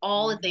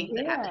all the things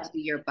that happen to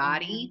your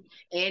body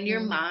and your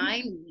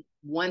mind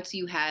once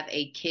you have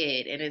a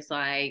kid. And it's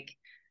like,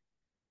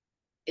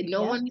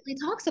 no one really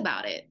talks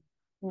about it.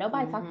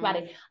 Nobody talks about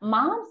it.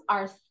 Moms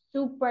are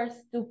super,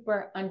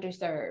 super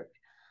underserved.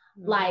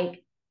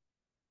 Like,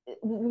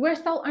 we're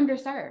so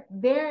underserved.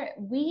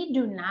 We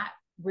do not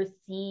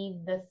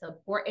receive the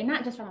support, and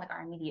not just from like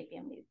our immediate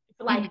families,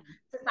 like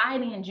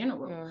society in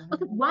general.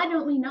 Because why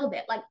don't we know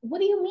that? Like, what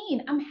do you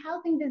mean? I'm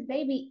housing this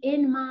baby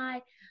in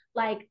my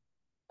like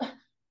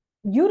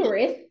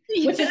uterus,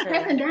 which is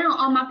pressing down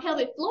on my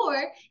pelvic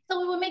floor.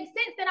 So it would make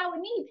sense that I would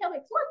need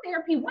pelvic floor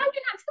therapy. Why are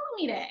you not telling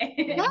me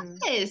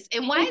that? Yes.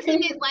 And why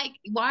isn't it like,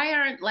 why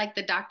aren't like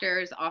the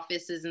doctor's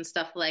offices and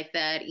stuff like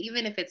that,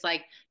 even if it's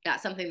like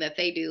not something that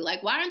they do,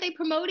 like, why aren't they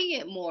promoting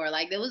it more?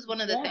 Like, that was one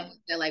of the things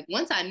that, like,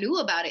 once I knew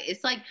about it,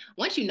 it's like,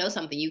 once you know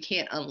something, you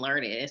can't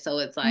unlearn it. So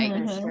it's like,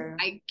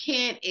 I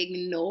can't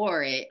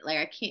ignore it.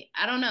 Like,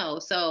 I don't know.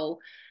 So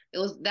it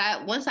was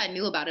that once I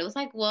knew about it, it was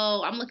like,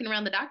 well, I'm looking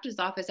around the doctor's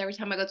office every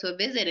time I go to a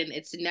visit and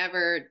it's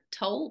never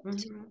told.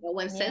 No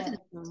one says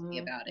anything to me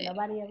about it.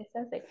 Nobody ever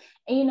says it.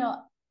 And, you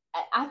know,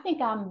 I think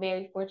I'm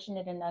very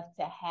fortunate enough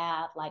to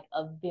have like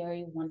a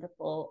very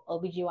wonderful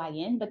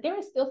OBGYN, but there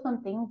are still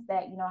some things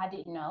that, you know, I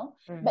didn't know,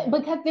 but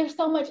because there's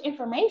so much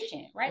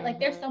information, right? Like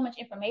there's so much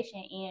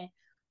information, and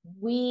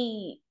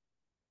we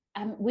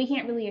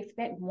can't really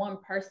expect one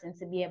person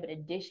to be able to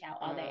dish out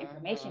all that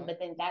information, but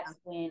then that's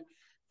when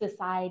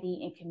society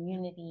and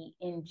community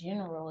in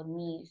general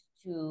needs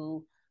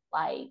to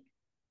like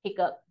pick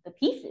up the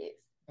pieces.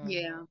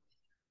 Yeah.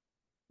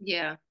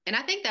 Yeah. And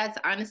I think that's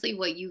honestly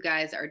what you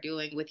guys are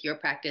doing with your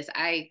practice.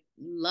 I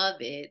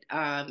love it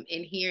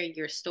in hearing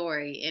your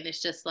story. And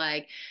it's just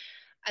like,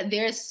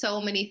 there's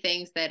so many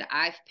things that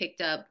I've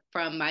picked up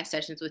from my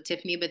sessions with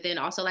Tiffany, but then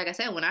also, like I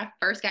said, when I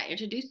first got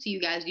introduced to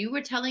you guys, you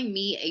were telling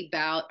me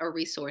about a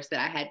resource that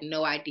I had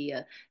no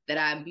idea that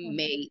I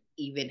may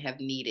even have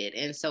needed.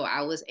 And so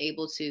I was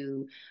able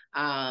to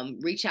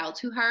reach out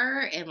to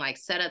her and like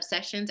set up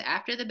sessions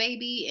after the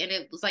baby. And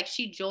it was like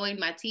she joined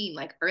my team.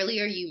 Like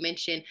earlier, you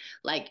mentioned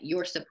like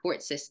your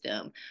support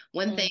system.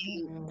 One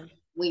thing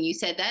when you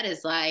said that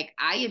is like,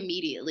 I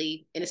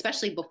immediately, and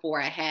especially before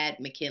I had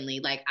McKinley,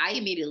 like I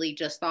immediately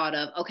just thought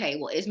of, okay,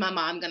 well, is my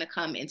mom going to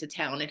come into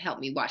town and help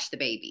me watch the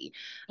baby?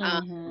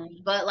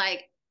 But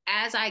like,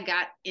 as I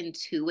got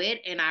into it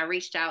and I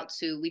reached out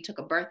to, we took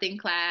a birthing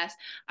class,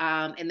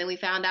 and then we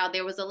found out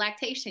there was a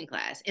lactation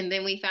class. And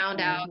then we found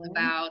out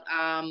about,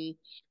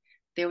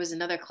 there was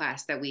another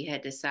class that we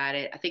had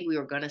decided, I think we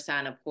were going to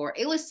sign up for.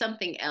 It was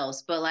something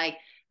else, but like,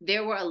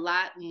 there were a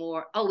lot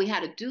more. Oh, we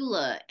had a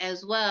doula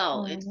as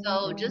well. And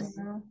so just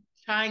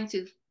trying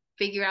to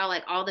figure out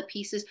like all the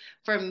pieces.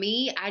 For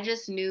me, I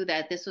just knew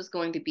that this was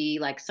going to be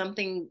like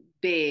something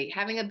big.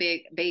 Having a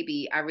big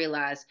baby, I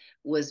realized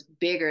was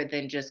bigger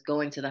than just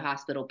going to the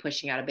hospital,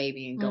 pushing out a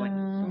baby and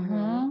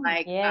going.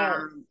 Like,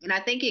 and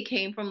I think it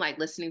came from like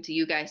listening to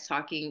you guys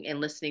talking and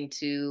listening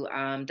to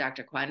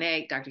Dr.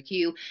 Quanek, Dr.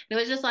 Q. And it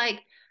was just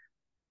like,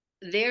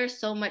 there's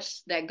so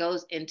much that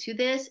goes into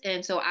this.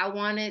 And so I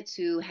wanted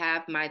to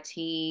have my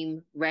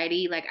team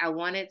ready. Like I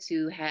wanted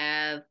to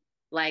have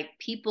like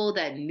people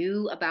that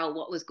knew about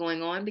what was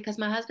going on because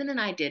my husband and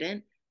I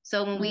didn't.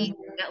 So when we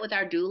met with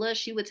our doula,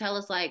 she would tell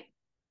us like,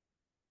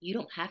 you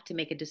don't have to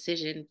make a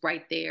decision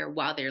right there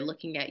while they're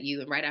looking at you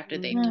and right after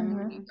they give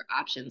you your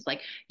options. Like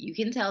you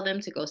can tell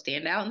them to go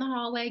stand out in the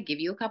hallway, give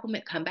you a couple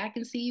minutes, come back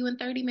and see you in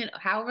 30 minutes,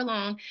 however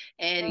long.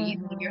 And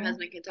you and your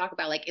husband can talk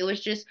about like, it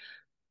was just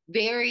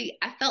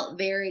I felt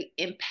very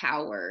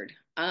empowered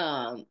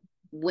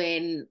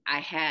when I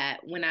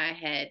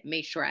had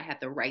made sure I had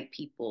the right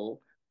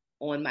people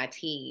on my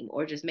team,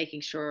 or just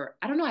making sure,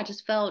 I don't know, I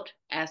just felt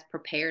as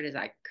prepared as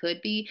I could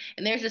be.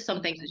 And there's just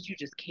some things that you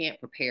just can't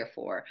prepare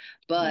for,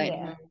 but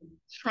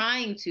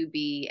trying to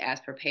be as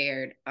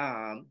prepared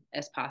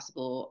as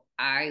possible.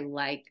 I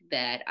like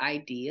that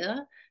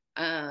idea.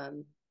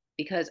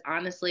 Because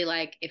honestly,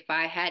 like if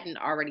I hadn't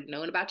already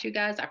known about you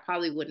guys, I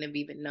probably wouldn't have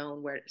even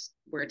known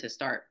where to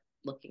start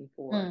looking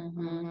for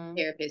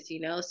therapists, you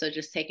know? So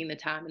just taking the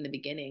time in the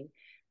beginning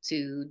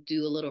to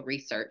do a little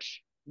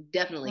research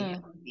definitely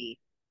helped me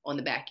on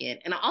the back end.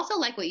 And I also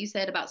like what you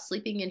said about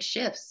sleeping in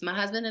shifts. My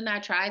husband and I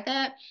tried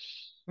that.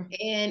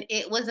 And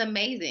it was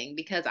amazing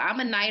because I'm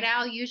a night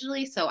owl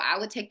usually. So I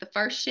would take the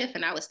first shift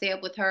and I would stay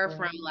up with her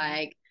from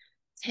like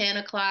 10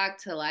 o'clock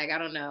to like, I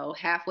don't know,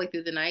 halfway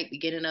through the night,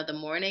 beginning of the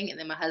morning. And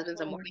then my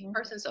husband's a morning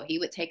person, so he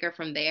would take her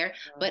from there.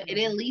 But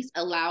it at least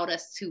allowed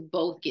us to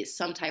both get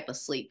some type of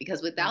sleep,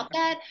 because without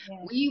that,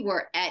 we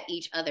were at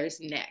each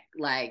other's neck.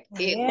 Like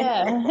it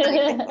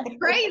was like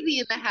crazy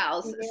in the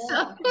house.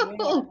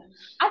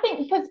 I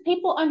think because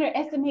people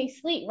underestimate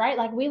sleep, right?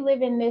 Like we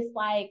live in this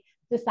like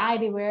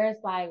society where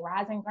it's like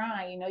rise and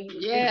grind, you know, you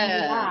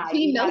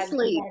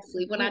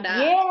sleep when I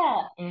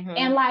die.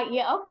 And like,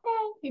 okay,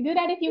 you do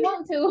that if you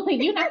want to.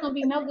 You're not gonna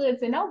be no good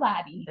to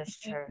nobody. That's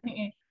true.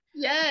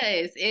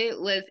 Yes, it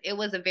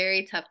was a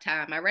very tough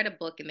time. I read a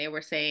book and they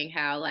were saying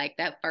how like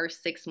that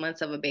first 6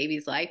 months of a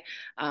baby's life,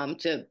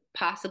 to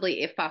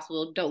possibly, if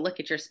possible, don't look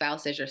at your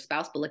spouse as your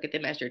spouse, but look at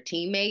them as your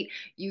teammate.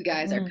 You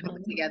guys are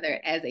coming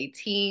together as a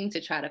team to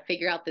try to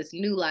figure out this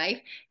new life.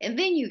 And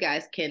then you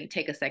guys can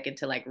take a second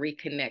to like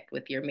reconnect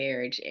with your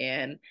marriage.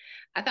 And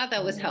I thought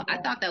that was I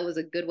thought that was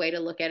a good way to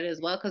look at it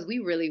as well, because we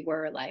really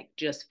were like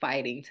just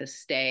fighting to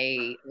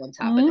stay on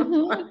top of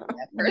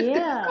that first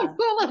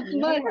couple of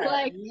months.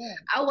 Like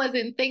I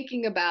wasn't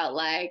thinking about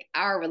like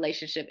our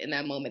relationship in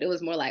that moment. It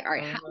was more like, all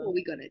right, how are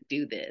we gonna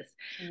do this?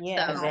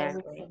 How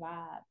do we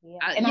survive?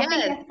 And I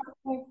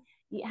think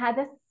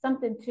that's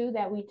something too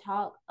that we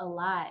talk a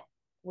lot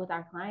with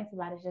our clients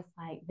about. Is just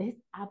like this.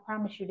 I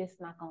promise you, this is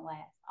not gonna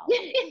last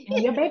always.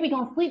 And your baby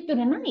gonna sleep through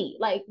the night.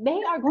 Like they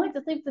are going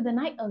to sleep through the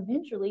night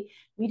eventually.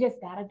 We just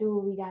gotta do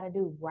what we gotta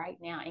do right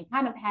now, and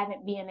kind of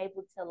haven't been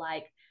able to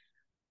like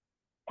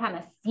kind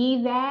of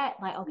see that,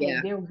 like, okay,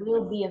 there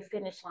will be a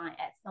finish line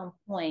at some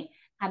point,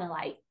 kind of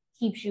like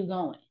keeps you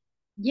going.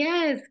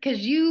 Yes, because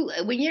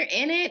when you're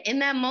in it, in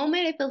that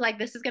moment, it feels like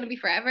this is going to be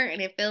forever.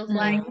 And it feels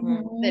like the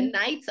Mhm.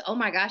 nights, oh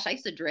my gosh, I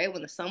used to dread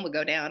when the sun would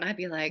go down. I'd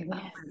be like, oh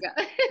Yes. my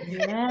God.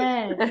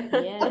 Yes.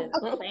 Yes.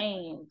 Same.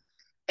 Same.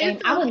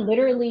 It's I so, would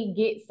literally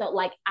get so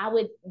like I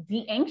would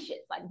be anxious.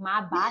 Like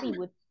my body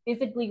would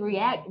physically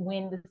react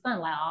when the sun,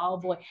 like, oh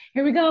boy,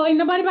 here we go. Ain't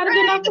nobody about to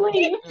get no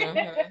sleep.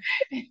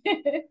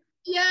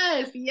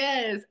 yes,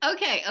 yes.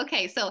 Okay,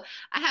 okay. So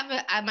I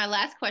have my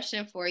last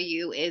question for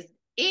you is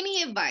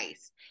any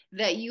advice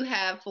that you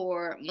have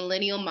for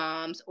millennial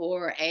moms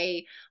or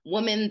a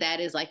woman that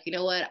is like, you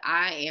know what,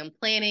 I am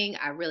planning,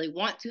 I really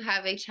want to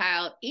have a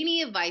child.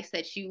 Any advice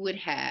that you would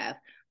have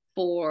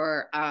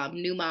for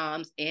new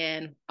moms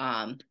and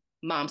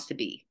moms to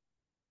be?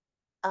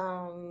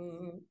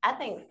 I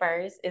think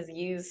first is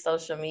use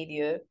social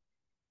media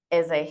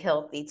as a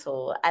healthy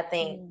tool. I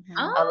think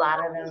Mhm. a lot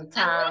of Oh, them I like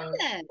times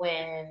that.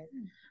 when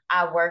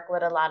I work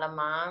with a lot of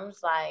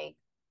moms, like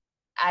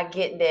I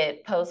get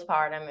that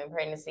postpartum and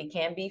pregnancy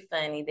can be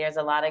funny. There's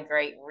a lot of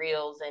great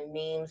reels and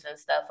memes and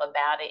stuff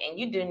about it. And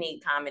you do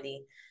need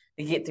comedy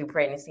to get through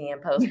pregnancy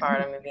and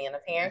postpartum and being a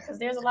parent because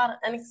there's a lot of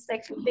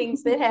unexpected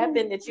things that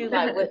happen that you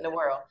like, what in the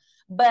world?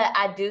 But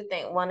I do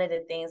think one of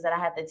the things that I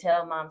have to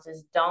tell moms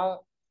is don't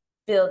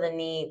feel the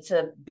need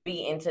to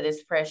be into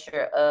this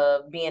pressure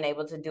of being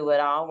able to do it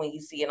all when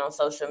you see it on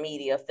social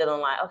media,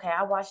 feeling like, okay,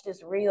 I watched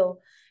this reel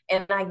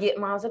and I get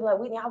moms, they'll be like,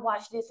 Whitney, I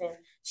watched this and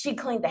she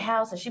cleaned the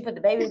house and she put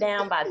the baby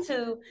down by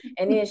 2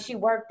 and then she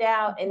worked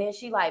out and then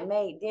she like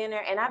made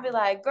dinner. And I'd be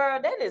like, girl,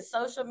 that is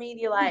social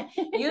media. Like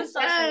use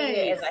social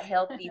media as Yes. a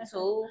healthy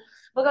tool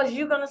because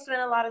you're going to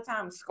spend a lot of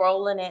time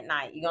scrolling at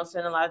night. You're going to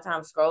spend a lot of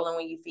time scrolling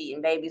when you're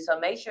feeding baby. So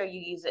make sure you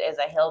use it as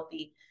a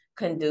healthy,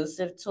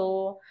 conducive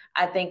tool.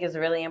 I think is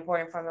really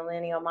important for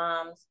millennial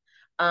moms.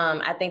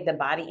 I think the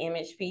body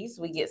image piece,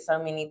 we get so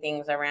many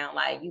things around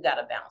like you got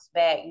to bounce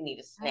back, you need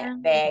to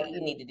snap back, you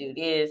need to do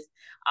this,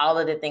 all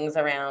of the things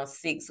around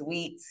 6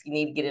 weeks, you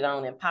need to get it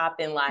on and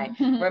popping. Like,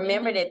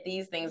 remember that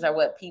these things are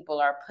what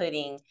people are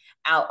putting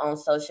out on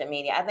social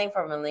media. I think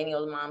for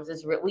millennial moms,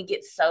 we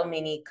get so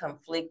many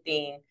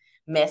conflicting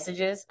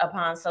messages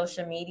upon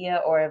social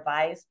media or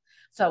advice.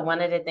 So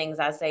one of the things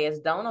I say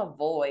is don't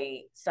avoid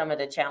some of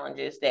the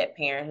challenges that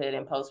parenthood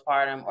and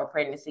postpartum or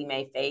pregnancy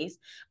may face,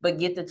 but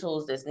get the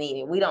tools that's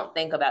needed. We don't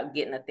think about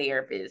getting a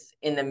therapist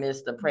in the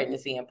midst of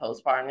pregnancy and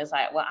postpartum. It's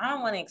like, well, I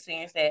don't want to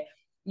experience that.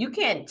 You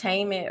can't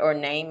tame it or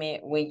name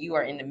it when you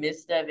are in the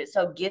midst of it.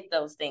 So get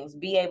those things.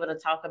 Be able to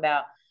talk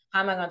about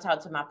how am I going to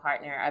talk to my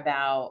partner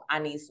about I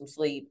need some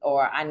sleep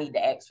or I need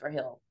to ask for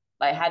help.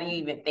 Like, how do you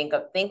even think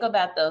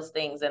about those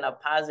things in a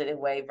positive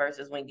way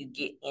versus when you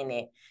get in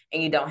it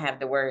and you don't have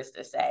the words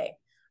to say.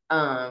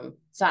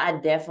 So I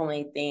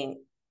definitely think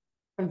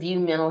view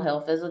mental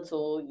health as a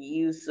tool,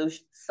 use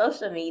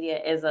social media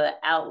as an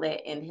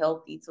outlet and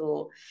healthy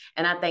tool.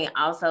 And I think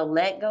also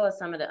let go of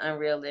some of the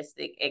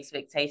unrealistic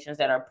expectations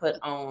that are put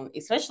on,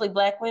 especially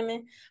Black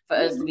women, for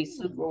us to be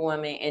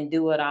superwoman and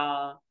do it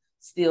all,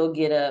 still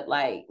get up.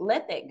 Like,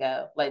 let that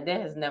go. Like,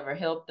 that has never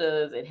helped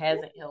us. It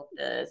hasn't helped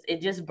us. It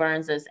just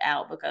burns us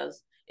out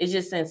because it's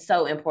just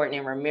so important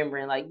in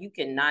remembering, like, you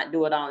cannot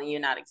do it all and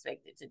you're not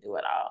expected to do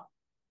it all.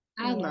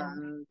 I Yeah.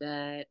 love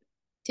that.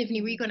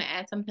 Tiffany, were you going to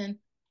add something?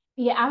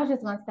 Yeah, I was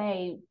just gonna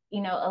say, a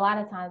lot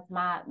of times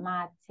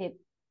my tip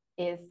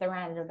is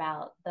surrounded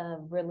about the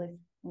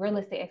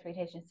realistic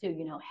expectations too.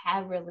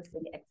 Have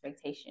realistic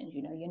expectations.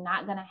 You're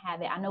not gonna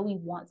have it. I know we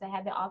want to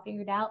have it all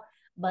figured out,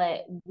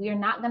 but we're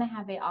not gonna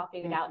have it all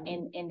figured out,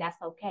 and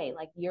that's okay.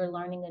 Like you're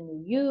learning a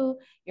new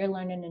you're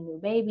learning a new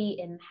baby,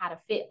 and how to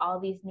fit all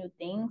these new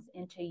things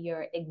into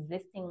your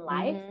existing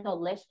life. So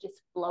let's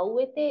just flow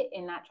with it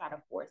and not try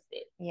to force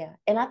it. Yeah.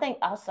 And I think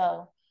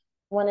also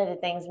one of the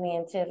things me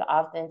and Tiff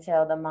often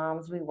tell the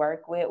moms we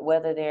work with,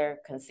 whether they're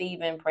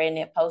conceiving,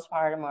 pregnant,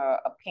 postpartum, or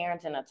a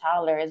parent and a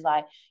toddler, is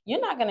like,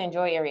 you're not going to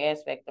enjoy every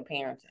aspect of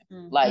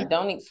parenting. Like,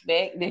 don't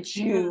expect that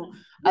you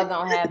are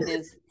going to have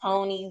this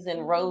ponies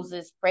and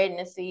roses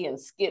pregnancy and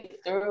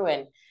skip through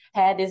and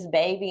had this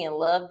baby and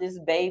love this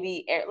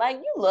baby. Like,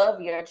 you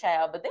love your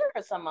child, but there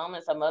are some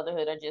moments of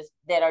motherhood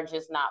that are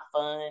just not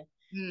fun.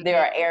 There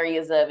are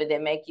areas of it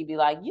that make you be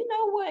like, you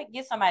know what,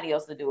 get somebody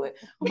else to do it.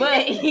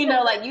 But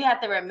like you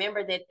have to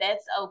remember that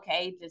that's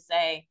okay to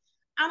say,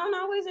 I don't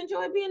always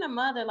enjoy being a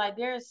mother. Like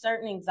there are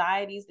certain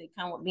anxieties that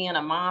come with being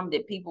a mom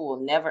that people will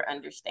never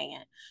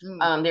understand.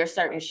 There's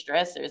certain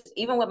stressors.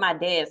 Even with my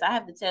dads, I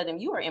have to tell them,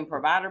 you are in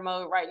provider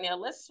mode right now.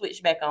 Let's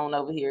switch back on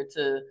over here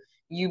to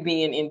you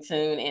being in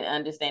tune and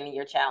understanding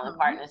your child and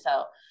partner.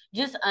 So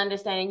just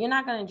understanding you're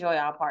not going to enjoy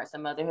all parts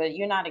of motherhood.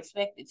 You're not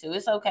expected to.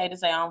 It's okay to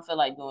say, I don't feel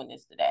like doing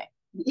this today.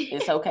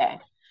 It's okay.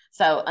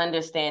 So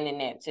understanding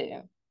that too.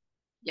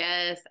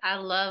 Yes, I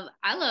love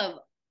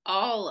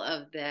all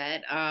of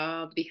that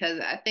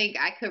because I think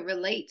I could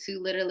relate to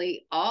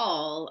literally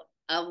all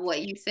of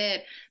what you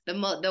said.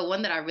 the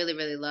one that I really,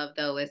 really love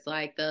though is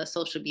like the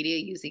social media,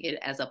 using it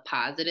as a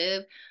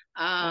positive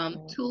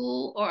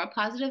tool or a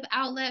positive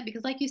outlet,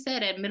 because like you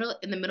said, in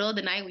the middle of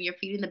the night when you're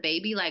feeding the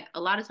baby, like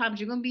a lot of times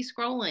you're gonna be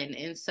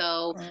scrolling. And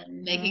so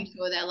making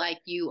sure that like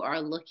you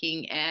are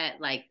looking at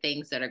like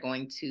things that are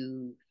going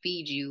to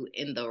feed you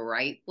in the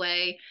right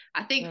way.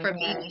 I think for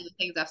me, one of the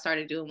things I've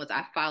started doing was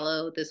I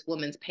follow this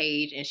woman's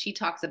page, and she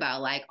talks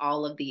about like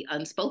all of the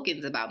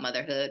unspokens about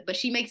motherhood, but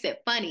she makes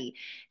it funny.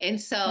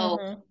 And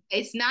so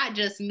it's not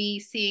just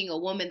me seeing a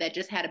woman that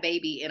just had a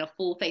baby in a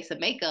full face of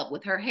makeup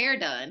with her hair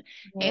done.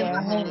 And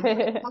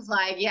I was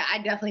like, yeah, I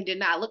definitely did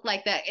not look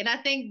like that. And I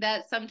think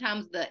that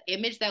sometimes the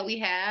image that we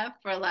have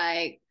for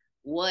like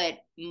what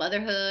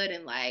motherhood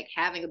and like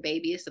having a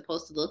baby is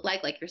supposed to look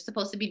like you're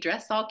supposed to be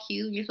dressed all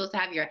cute, and you're supposed to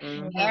have your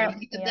hair.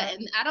 And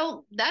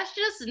that's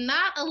just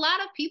not a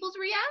lot of people's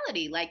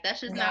reality. Like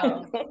that's just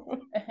not.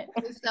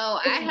 So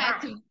I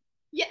had to.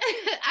 Yeah,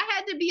 I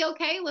had to be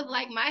okay with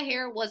like my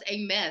hair was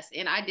a mess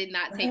and I did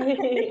not take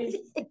it.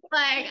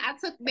 Like I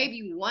took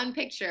maybe one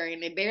picture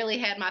and it barely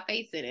had my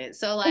face in it.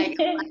 So like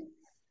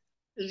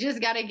just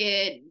gotta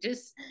get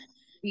just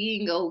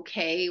being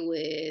okay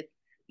with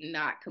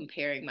not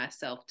comparing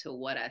myself to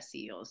what I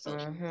see on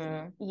social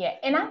media. Yeah.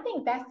 And I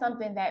think that's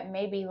something that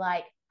maybe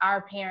like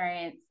our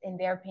parents and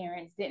their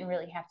parents didn't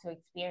really have to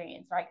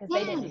experience, right? Because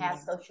they didn't have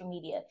social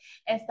media.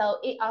 And so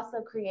it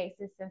also creates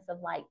this sense of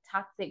like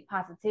toxic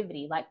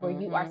positivity, like where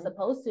you are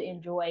supposed to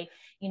enjoy,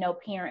 you know,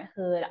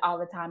 parenthood all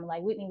the time.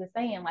 Like Whitney was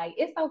saying, like,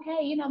 it's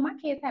okay. You know, my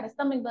kids had a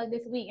stomach bug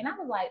this week. And I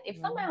was like, if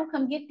somebody don't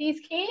come get these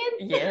kids,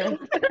 because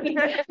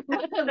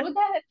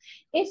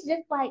it's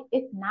just like,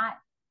 it's not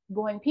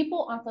going,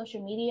 people on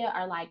social media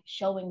are like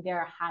showing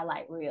their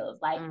highlight reels.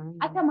 Like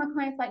I tell my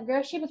clients, like,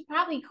 girl, she was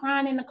probably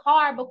crying in the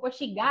car before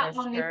she got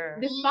on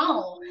this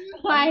phone.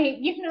 Like,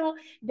 you know,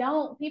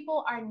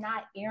 people are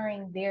not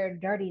airing their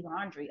dirty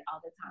laundry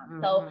all the time.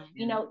 So,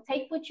 you know,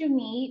 take what you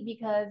need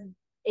because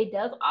it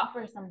does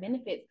offer some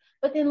benefits,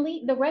 but then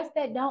the rest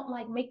that don't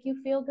like make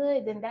you feel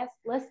good, then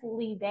let's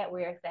leave that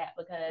where it's at,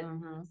 because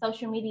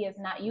social media is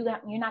not, you're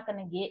not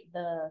going to get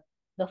the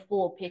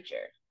full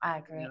picture. I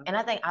agree. And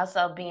I think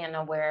also being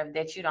aware of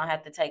that you don't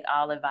have to take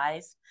all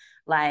advice,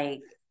 like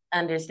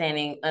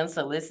understanding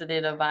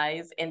unsolicited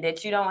advice, and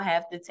that you don't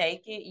have to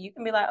take it. You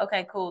can be like,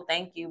 okay, cool,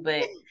 thank you.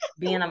 But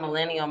being a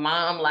millennial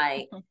mom,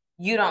 like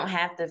you don't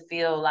have to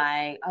feel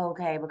like,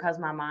 okay, because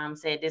my mom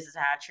said this is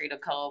how I treat a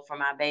cold for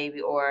my baby,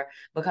 or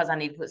because I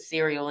need to put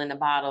cereal in the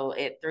bottle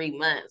at 3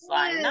 months.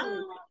 Like,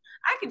 no,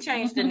 I can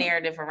change the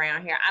narrative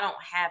around here. I don't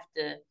have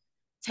to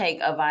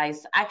take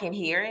advice. I can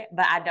hear it,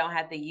 but I don't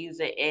have to use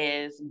it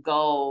as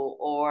goal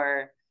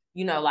or,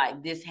 you know,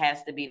 like this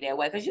has to be that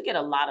way. Because you get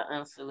a lot of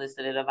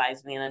unsolicited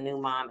advice being a new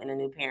mom and a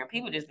new parent.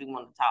 People just be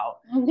wanting to talk.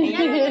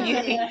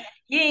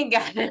 You ain't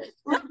got to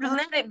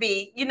let it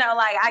be. You know,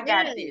 like I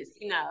got this.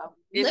 You know,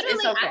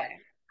 it's okay.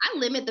 I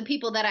limit the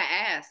people that I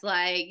ask.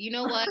 Like, you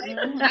know what?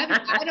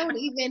 I don't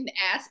even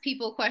ask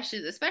people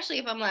questions, especially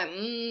if I'm like,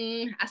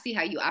 I see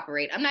how you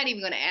operate. I'm not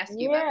even going to ask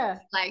you about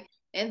this. Like,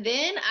 and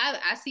then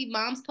I see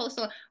moms post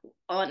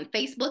on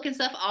Facebook and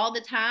stuff all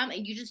the time,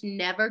 and you just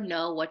never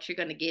know what you're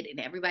going to get, and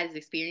everybody's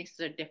experiences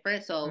are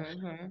different. So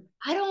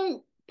I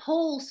don't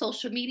poll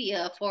social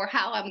media for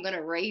how I'm going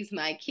to raise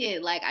my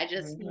kid. Like I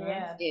just,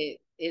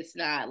 it's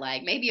not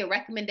like maybe a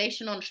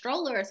recommendation on a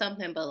stroller or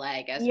something, but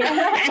like, as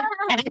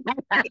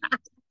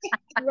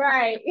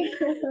right.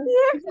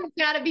 You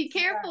gotta be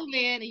careful,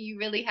 man, and you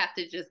really have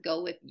to just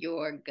go with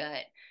your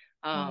gut.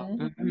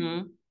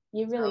 You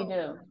really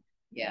do.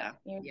 Yeah.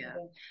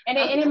 And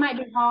it might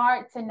be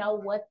hard to know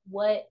what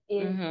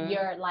is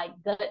your like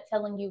gut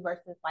telling you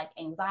versus like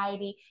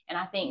anxiety. And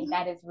I think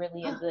that is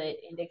really a good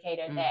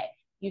indicator that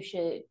you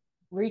should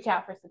reach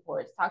out for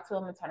support, talk to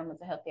a maternal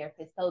mental health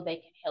therapist so they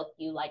can help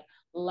you like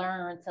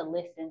learn to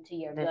listen to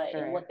your gut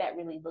and what that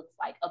really looks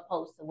like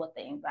opposed to what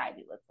the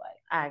anxiety looks like.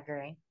 I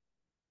agree.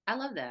 I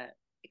love that,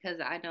 because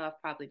I know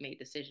I've probably made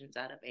decisions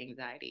out of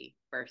anxiety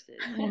versus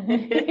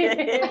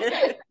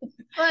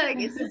like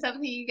it's just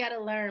something you got to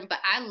learn. But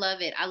I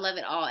love it. I love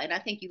it all. And I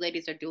think you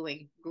ladies are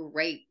doing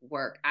great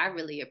work. I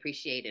really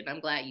appreciate it. I'm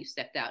glad you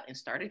stepped out and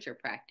started your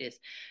practice.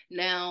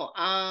 Now,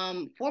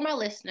 for my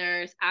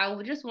listeners, I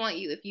would just want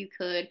you, if you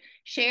could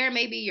share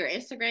maybe your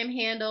Instagram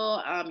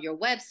handle, your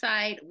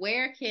website.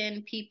 Where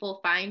can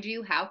people find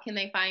you? How can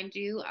they find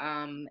you?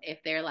 If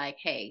they're like,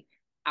 hey,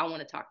 I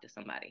want to talk to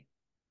somebody.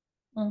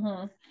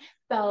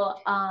 So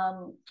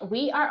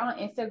we are on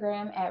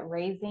Instagram at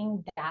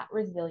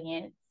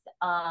raising.resilience.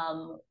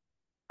 Our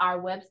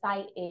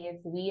website is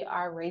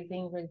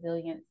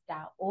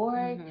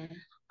weareraisingresilience.org.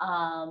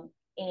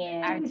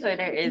 And our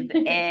Twitter is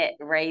at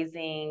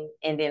raising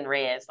and then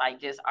res, like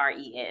just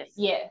RES.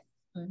 Yes.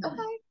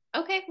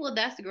 Okay. Well,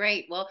 that's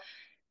great. Well,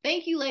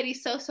 thank you,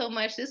 ladies, so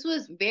much. This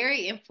was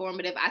very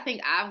informative. I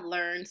think I've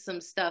learned some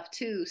stuff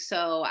too.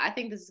 So I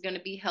think this is going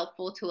to be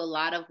helpful to a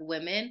lot of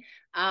women.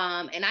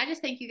 And I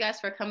just thank you guys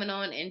for coming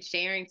on and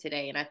sharing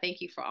today. And I thank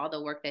you for all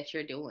the work that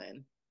you're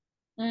doing.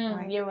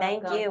 You're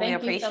welcome. Thank you. We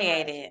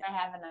appreciate it for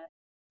having us.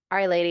 All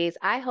right, ladies,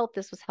 I hope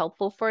this was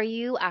helpful for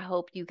you. I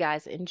hope you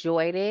guys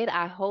enjoyed it.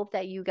 I hope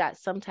that you got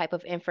some type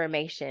of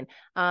information.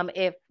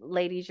 If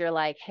ladies, you're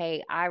like,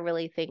 hey, I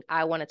really think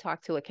I want to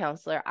talk to a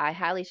counselor, I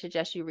highly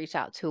suggest you reach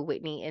out to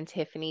Whitney and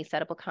Tiffany,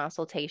 set up a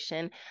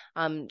consultation.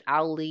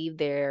 I'll leave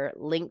their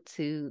link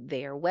to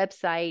their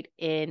website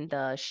in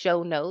the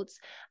show notes.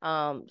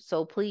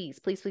 So please,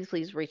 please, please,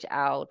 please reach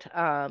out.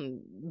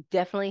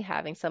 Definitely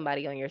having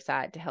somebody on your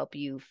side to help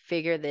you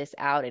figure this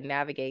out and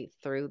navigate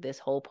through this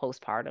whole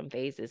postpartum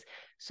phase is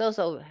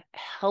so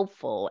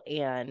helpful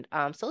and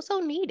so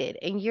needed.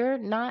 And you're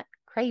not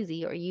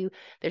crazy, or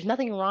there's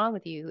nothing wrong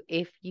with you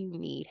if you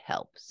need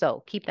help.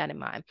 So keep that in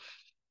mind.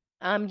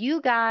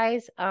 You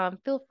guys,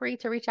 feel free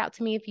to reach out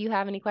to me if you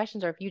have any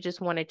questions, or if you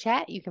just want to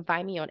chat. You can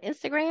find me on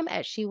Instagram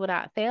at She Will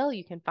Not Fail.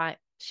 You can find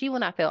She Will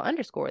Not Fail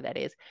 _ that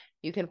is.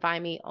 You can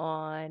find me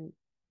on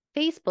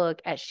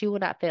Facebook at She Will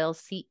Not Fail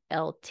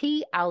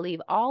CLT. I'll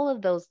leave all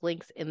of those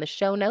links in the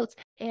show notes.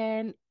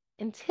 And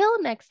until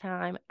next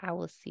time, I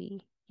will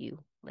see you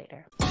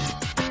later.